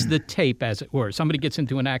pause the tape, as it were. Somebody gets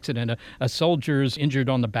into an accident, a soldier's injured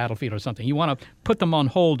on the battlefield or something. You want to put them on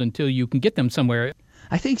hold until you can get them somewhere.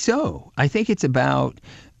 I think so. I think it's about,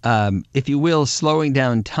 if you will, slowing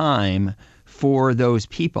down time for those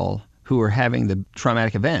people who are having the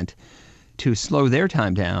traumatic event, to slow their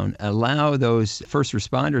time down, allow those first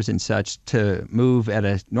responders and such to move at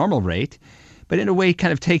a normal rate, but in a way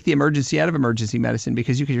kind of take the emergency out of emergency medicine,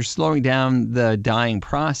 because you're slowing down the dying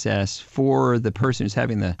process for the person who's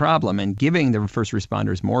having the problem and giving the first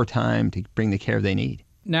responders more time to bring the care they need.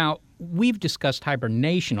 Now, we've discussed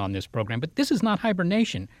hibernation on this program, but this is not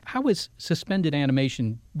hibernation. How is suspended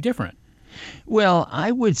animation different? Well,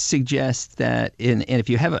 I would suggest that and if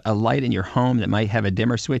you have a light in your home that might have a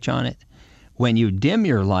dimmer switch on it, when you dim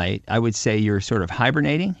your light, I would say you're sort of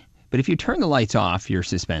hibernating. But if you turn the lights off, you're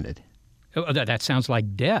suspended. Oh, that sounds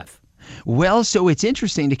like death. Well, so it's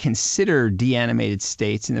interesting to consider deanimated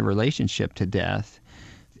states in the relationship to death.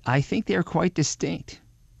 I think they're quite distinct.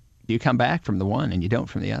 You come back from the one and you don't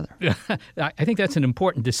from the other. I think that's an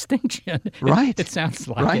important distinction. Right. It sounds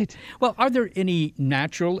like right. It. Well, are there any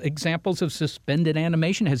natural examples of suspended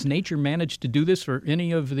animation? Has nature managed to do this for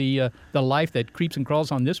any of the life that creeps and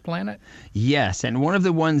crawls on this planet? Yes, and one of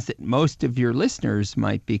the ones that most of your listeners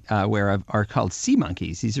might be aware of are called sea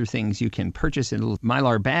monkeys. These are things you can purchase in little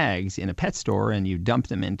Mylar bags in a pet store, and you dump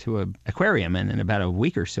them into an aquarium, and in about a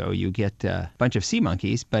week or so you get a bunch of sea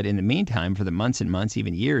monkeys. But in the meantime, for the months and months,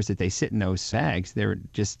 even years that they sit in those bags, they're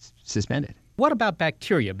just suspended. What about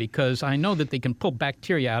bacteria? Because I know that they can pull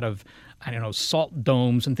bacteria out of, salt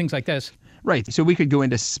domes and things like this. Right. So we could go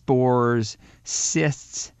into spores,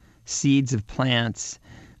 cysts, seeds of plants.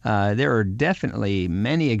 There are definitely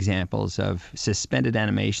many examples of suspended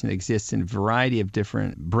animation that exists in a variety of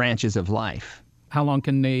different branches of life. How long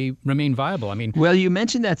can they remain viable? Well, you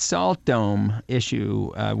mentioned that salt dome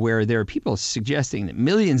issue where there are people suggesting that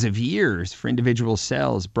millions of years for individual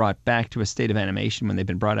cells brought back to a state of animation when they've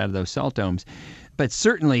been brought out of those salt domes, but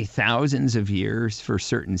certainly thousands of years for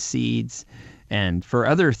certain seeds. And for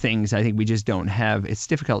other things, I think we just don't have, it's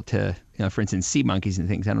difficult to, for instance, sea monkeys and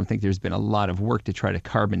things. I don't think there's been a lot of work to try to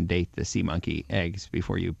carbon date the sea monkey eggs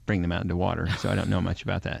before you bring them out into water. So I don't know much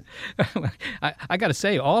about that. I got to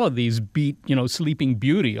say, all of these beat, Sleeping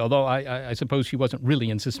Beauty, although I suppose she wasn't really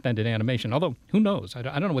in suspended animation. Although, who knows? I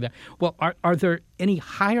don't know what that. Well, are there any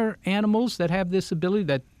higher animals that have this ability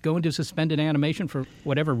that go into suspended animation for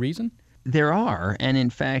whatever reason? There are, and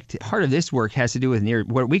in fact, part of this work has to do with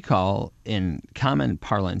what we call, in common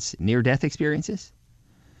parlance, near-death experiences.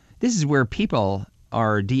 This is where people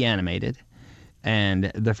are deanimated,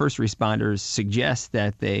 and the first responders suggest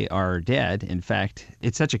that they are dead. In fact,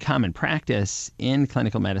 it's such a common practice in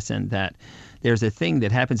clinical medicine that there's a thing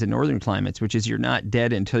that happens in northern climates, which is you're not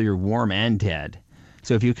dead until you're warm and dead.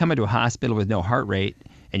 So if you come into a hospital with no heart rate,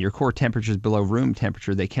 and your core temperature is below room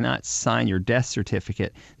temperature, they cannot sign your death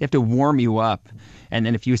certificate. They have to warm you up. And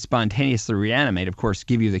then if you spontaneously reanimate, of course,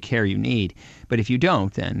 give you the care you need. But if you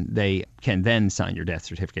don't, then they can then sign your death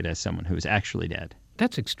certificate as someone who is actually dead.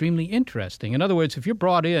 That's extremely interesting. In other words, if you're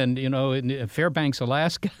brought in, in Fairbanks,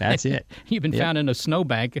 Alaska. That's it. You've been found in a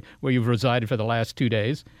snowbank where you've resided for the last 2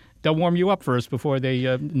 days. They'll warm you up first before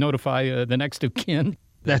they notify the next of kin.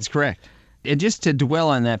 That's correct. And just to dwell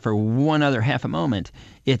on that for one other half a moment,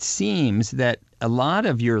 it seems that a lot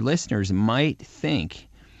of your listeners might think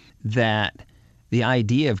that the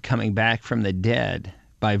idea of coming back from the dead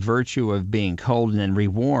by virtue of being cold and then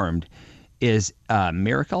rewarmed is a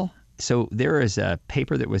miracle. So there is a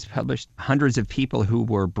paper that was published, hundreds of people who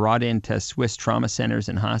were brought into Swiss trauma centers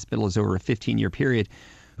and hospitals over a 15-year period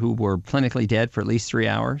who were clinically dead for at least 3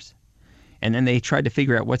 hours. And then they tried to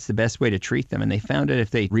figure out what's the best way to treat them. And they found that if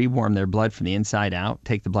they rewarm their blood from the inside out,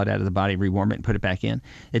 take the blood out of the body, rewarm it, and put it back in,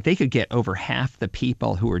 that they could get over half the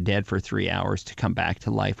people who were dead for 3 hours to come back to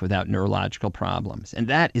life without neurological problems. And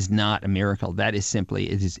that is not a miracle. That is simply,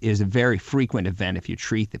 it is a very frequent event if you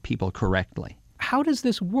treat the people correctly. How does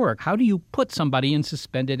this work? How do you put somebody in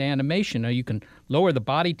suspended animation? You can lower the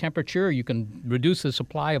body temperature, you can reduce the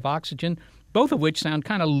supply of oxygen, both of which sound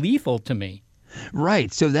kind of lethal to me.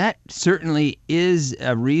 Right. So that certainly is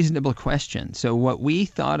a reasonable question. So what we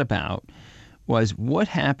thought about was what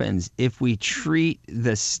happens if we treat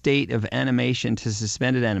the state of animation to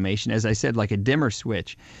suspended animation, as I said, like a dimmer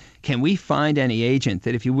switch. Can we find any agent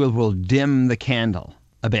that, if you will dim the candle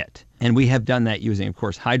a bit? And we have done that using, of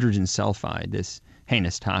course, hydrogen sulfide, this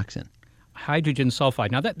heinous toxin. Hydrogen sulfide.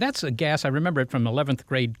 Now, that's a gas. I remember it from 11th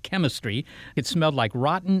grade chemistry. It smelled like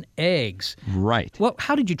rotten eggs. Right. Well,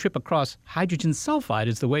 how did you trip across hydrogen sulfide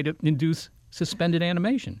as the way to induce suspended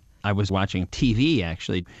animation? I was watching TV,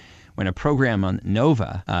 actually, when a program on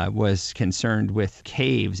Nova was concerned with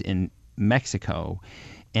caves in Mexico.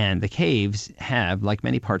 And the caves have, like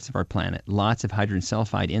many parts of our planet, lots of hydrogen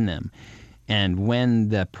sulfide in them. And when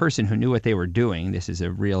the person who knew what they were doing, this is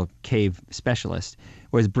a real cave specialist,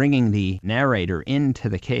 was bringing the narrator into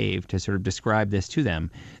the cave to sort of describe this to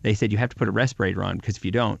them, they said, you have to put a respirator on, because if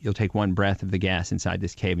you don't, you'll take one breath of the gas inside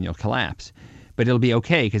this cave and you'll collapse. But it'll be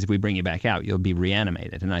okay, because if we bring you back out, you'll be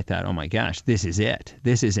reanimated. And I thought, oh my gosh, this is it.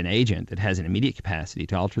 This is an agent that has an immediate capacity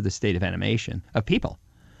to alter the state of animation of people.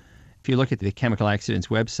 If you look at the chemical accidents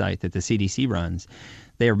website that the CDC runs,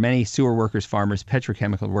 there are many sewer workers, farmers,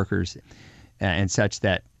 petrochemical workers, and such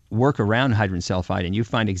that work around hydrogen sulfide, and you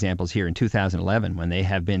find examples here in 2011 when they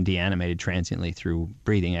have been deanimated transiently through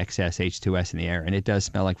breathing excess H2S in the air, and it does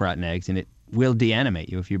smell like rotten eggs, and it will deanimate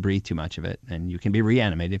you if you breathe too much of it, and you can be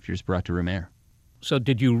reanimated if you're just brought to room air. So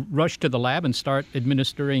did you rush to the lab and start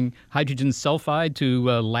administering hydrogen sulfide to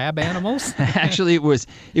lab animals? Actually, it was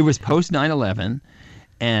post 9/11,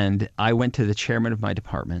 and I went to the chairman of my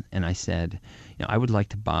department and I said, I would like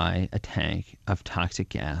to buy a tank of toxic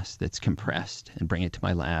gas that's compressed and bring it to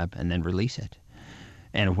my lab and then release it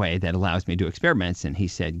in a way that allows me to do experiments. And he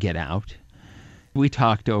said, get out. We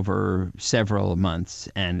talked over several months,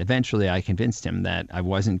 and eventually I convinced him that I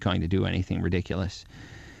wasn't going to do anything ridiculous.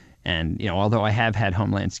 And, although I have had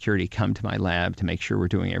Homeland Security come to my lab to make sure we're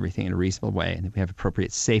doing everything in a reasonable way and that we have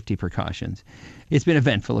appropriate safety precautions, it's been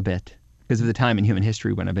eventful a bit. because of the time in human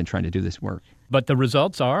history when I've been trying to do this work. But the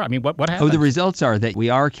results are, what happens? Oh, the results are that we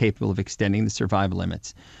are capable of extending the survival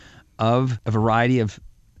limits of a variety of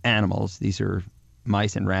animals. These are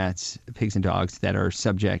mice and rats, pigs and dogs that are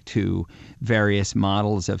subject to various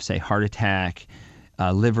models of, say, heart attack,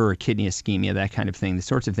 liver or kidney ischemia, that kind of thing, the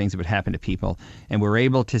sorts of things that would happen to people. And we're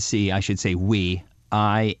able to see, I should say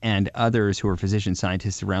I and others who are physician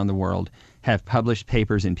scientists around the world have published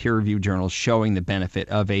papers in peer-reviewed journals showing the benefit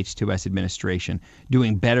of H2S administration,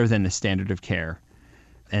 doing better than the standard of care.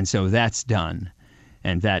 And so that's done.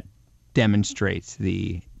 And that demonstrates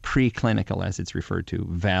the preclinical, as it's referred to,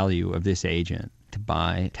 value of this agent to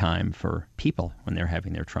buy time for people when they're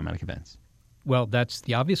having their traumatic events. Well, that's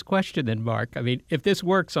the obvious question then, Mark. If this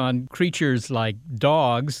works on creatures like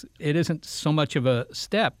dogs, it isn't so much of a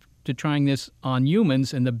step to trying this on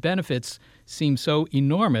humans, and the benefits seem so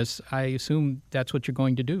enormous. I assume that's what you're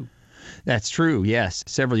going to do. That's true, yes.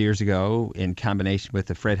 Several years ago, in combination with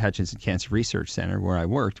the Fred Hutchinson Cancer Research Center where I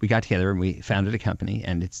worked, we got together and we founded a company,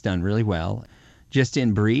 and it's done really well. Just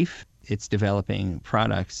in brief, it's developing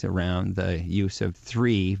products around the use of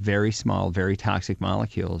 3 very small, very toxic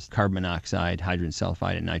molecules, carbon monoxide, hydrogen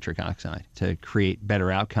sulfide, and nitric oxide, to create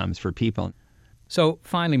better outcomes for people. So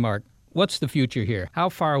finally, Mark, what's the future here? How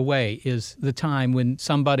far away is the time when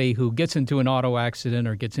somebody who gets into an auto accident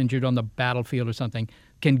or gets injured on the battlefield or something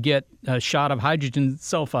can get a shot of hydrogen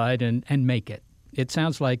sulfide and make it? It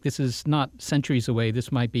sounds like this is not centuries away.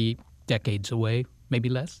 This might be decades away, maybe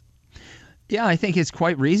less. Yeah, I think it's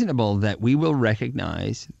quite reasonable that we will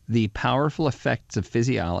recognize the powerful effects of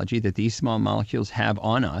physiology that these small molecules have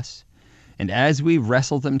on us. And as we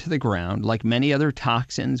wrestle them to the ground, like many other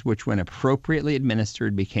toxins, which when appropriately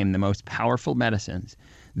administered became the most powerful medicines,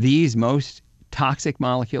 these most toxic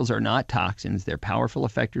molecules are not toxins. They're powerful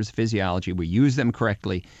effectors of physiology. We use them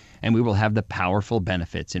correctly, and we will have the powerful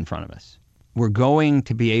benefits in front of us. We're going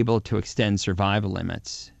to be able to extend survival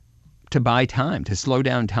limits, to buy time, to slow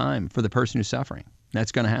down time for the person who's suffering.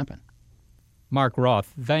 That's going to happen. Mark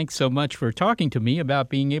Roth, thanks so much for talking to me about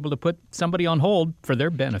being able to put somebody on hold for their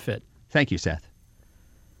benefit. Thank you, Seth.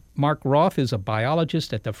 Mark Roth is a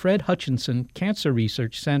biologist at the Fred Hutchinson Cancer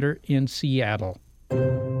Research Center in Seattle.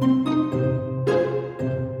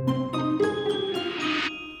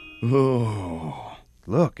 Oh,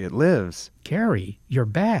 look, it lives. Gary, you're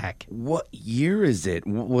back. What year is it?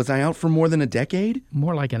 Was I out for more than a decade?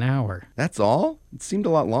 More like an hour. That's all? It seemed a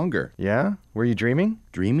lot longer. Yeah? Were you dreaming?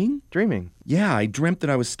 Dreaming? Dreaming. Yeah, I dreamt that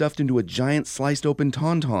I was stuffed into a giant sliced open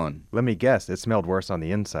tauntaun. Let me guess, it smelled worse on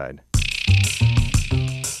the inside.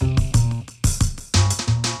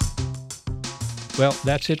 Well,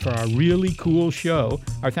 that's it for our really cool show.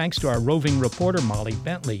 Our thanks to our roving reporter, Molly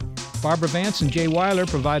Bentley. Barbara Vance and Jay Weiler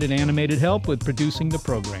provided animated help with producing the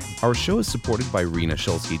program. Our show is supported by Rena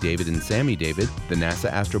Shulsky-David and Sammy David, the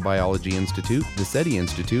NASA Astrobiology Institute, the SETI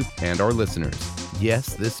Institute, and our listeners.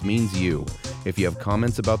 Yes, this means you. If you have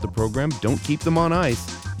comments about the program, don't keep them on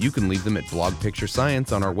ice. You can leave them at Blog Picture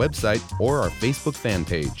Science on our website or our Facebook fan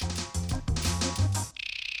page.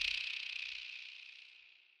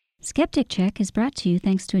 Skeptic Check is brought to you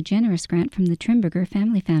thanks to a generous grant from the Trimberger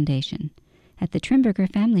Family Foundation. At the Trimberger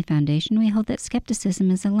Family Foundation, we hold that skepticism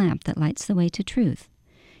is a lamp that lights the way to truth.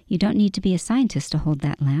 You don't need to be a scientist to hold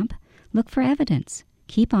that lamp. Look for evidence.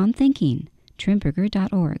 Keep on thinking.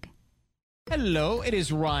 Trimberger.org. Hello, it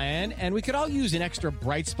is Ryan, and we could all use an extra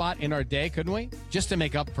bright spot in our day, couldn't we? Just to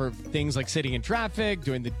make up for things like sitting in traffic,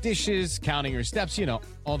 doing the dishes, counting your steps,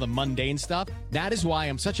 all the mundane stuff. That is why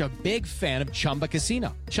I'm such a big fan of Chumba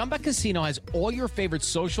Casino. Chumba Casino has all your favorite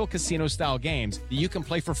social casino-style games that you can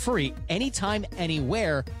play for free anytime,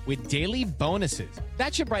 anywhere with daily bonuses.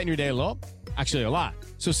 That should brighten your day a little. Actually, a lot.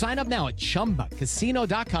 So sign up now at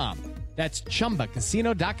ChumbaCasino.com. That's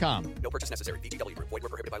ChumbaCasino.com. No purchase necessary. VGW Group. Void where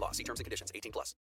prohibited by law. See terms and conditions. 18+.